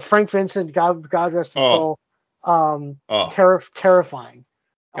incredible. Frank Vincent, God rest his soul. Terrifying.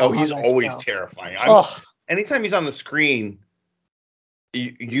 He's always terrifying. Anytime he's on the screen,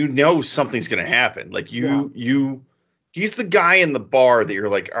 you know something's gonna happen. Like he's the guy in the bar that you're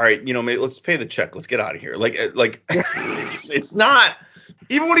like, all right, mate, let's pay the check. Let's get out of here. Like it's not,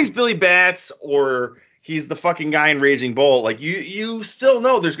 even when he's Billy Bats or he's the fucking guy in Raging Bull, like you still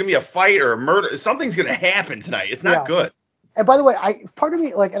know there's gonna be a fight or a murder. Something's gonna happen tonight. It's not good. And by the way, part of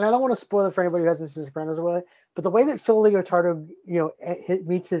me, like, and I don't want to spoil it for anybody who hasn't seen Sopranos or whatever, but the way that Phil Leotardo,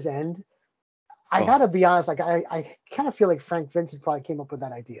 meets his end, I gotta be honest, like, I kind of feel like Frank Vincent probably came up with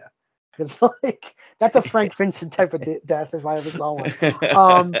that idea. Because like that's a Frank Vincent type of death if I ever saw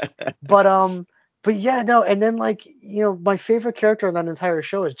one. But yeah, no, and then like my favorite character in that entire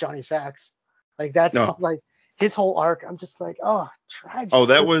show is Johnny Sacks. Like that's like his whole arc. I'm just like, tragic. Oh,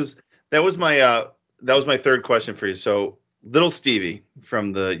 that was my third question for you. So Little Stevie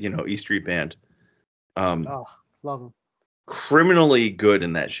from the E Street Band. Love him. Criminally good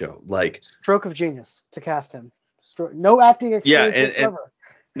in that show. Like stroke of genius to cast him. No acting experience whatsoever.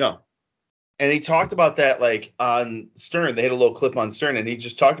 No. And he talked about that like on Stern. They had a little clip on Stern, and he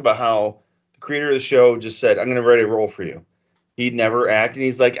just talked about how the creator of the show just said, "I'm going to write a role for you." He'd never act, and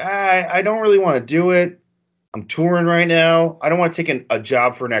he's like, I don't really want to do it. I'm touring right now. I don't want to take a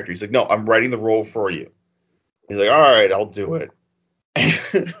job for an actor. He's like, no, I'm writing the role for you. He's like, all right, I'll do it.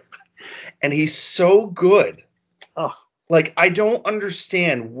 And he's so good. Oh, like, I don't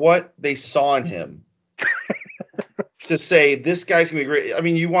understand what they saw in him to say this guy's gonna be great. I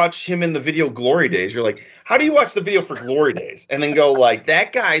mean, you watch him in the video Glory Days. You're like, how do you watch the video for Glory Days and then go like,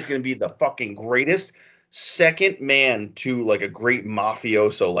 that guy's gonna be the fucking greatest second man to like a great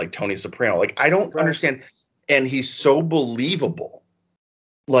mafioso like Tony Soprano? Like, I don't understand. And he's so believable.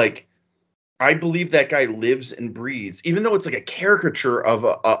 Like, I believe that guy lives and breathes, even though it's like a caricature of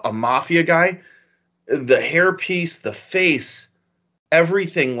a mafia guy. The hairpiece, the face,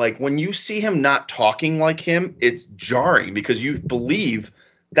 everything. Like when you see him not talking like him, it's jarring because you believe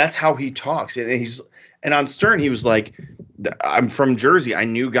that's how he talks. And on Stern, he was like, I'm from Jersey. I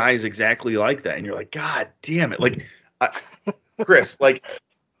knew guys exactly like that. And you're like, God damn it. Like, Chris, like,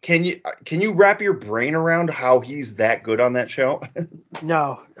 can you wrap your brain around how he's that good on that show?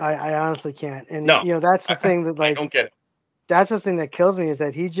 No, I honestly can't. And no, that's the thing that like, I don't get it. That's the thing that kills me is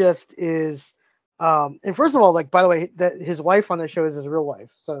that he just is. And first of all, like, by the way, that his wife on the show is his real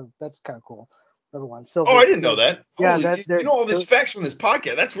wife. So that's kind of cool. Number one. So I didn't know that. Yeah. You know all this facts from this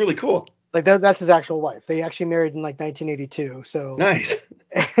podcast. That's really cool. Like that's his actual wife. They actually married in like 1982. So nice.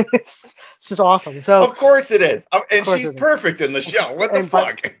 It's just awesome. So of course it is. And she's perfect in the show. What the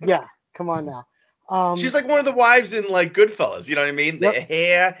fuck? Yeah. Come on now. She's like one of the wives in like Goodfellas. You know what I mean? Yep. The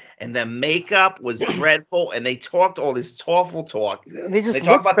hair and the makeup was dreadful, and they talked all this awful talk. They just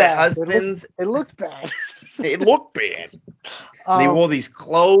talk looked about bad. their husbands. It looked bad. They looked bad. They wore these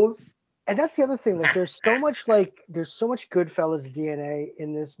clothes. And that's the other thing. Like, there's so much Goodfellas DNA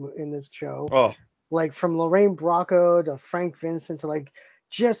in this show. Oh, like from Lorraine Bracco to Frank Vincent to like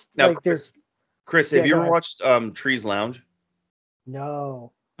just now, like there's. Chris, have you ever watched Trees Lounge?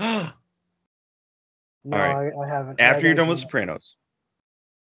 No. No, right. I haven't. After you're done with Sopranos,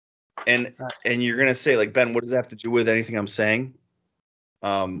 and you're gonna say like, Ben, what does that have to do with anything I'm saying?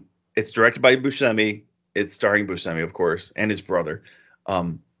 It's directed by Buscemi. It's starring Buscemi, of course, and his brother.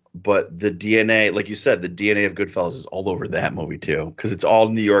 But the DNA, like you said, the DNA of Goodfellas is all over that movie too, because it's all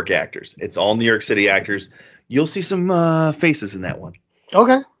New York actors. It's all New York City actors. You'll see some faces in that one.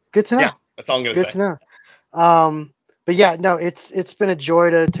 Okay, good to know. Yeah, that's all I'm gonna say. Good to know. But yeah, no, it's been a joy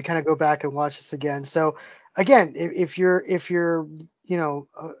to kind of go back and watch this again. So again, if you're a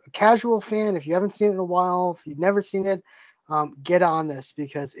casual fan, if you haven't seen it in a while, if you've never seen it, get on this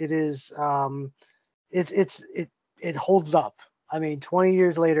because it is it holds up. I mean, 20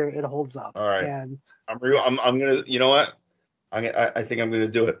 years later, it holds up. All right, and I'm gonna. You know what? I think I'm gonna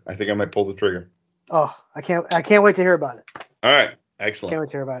do it. I think I might pull the trigger. Oh, I can't wait to hear about it. All right, excellent. Can't wait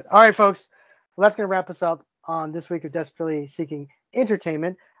to hear about it. All right, folks. Well, that's gonna wrap us up on this week of Desperately Seeking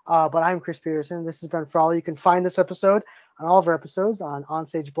Entertainment. But I'm Chris Peterson. This has been Frawley. You can find this episode on all of our episodes on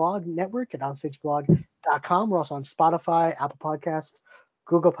Onstage Blog Network at onstageblog.com. We're also on Spotify, Apple Podcasts,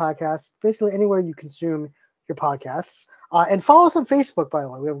 Google Podcasts, basically anywhere you consume your podcasts. And follow us on Facebook, by the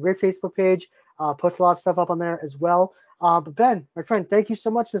way. We have a great Facebook page. Post a lot of stuff up on there as well. But Ben, my friend, thank you so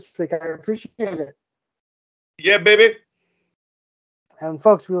much this week. I appreciate it. Yeah, baby. And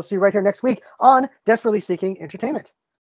folks, we will see you right here next week on Desperately Seeking Entertainment.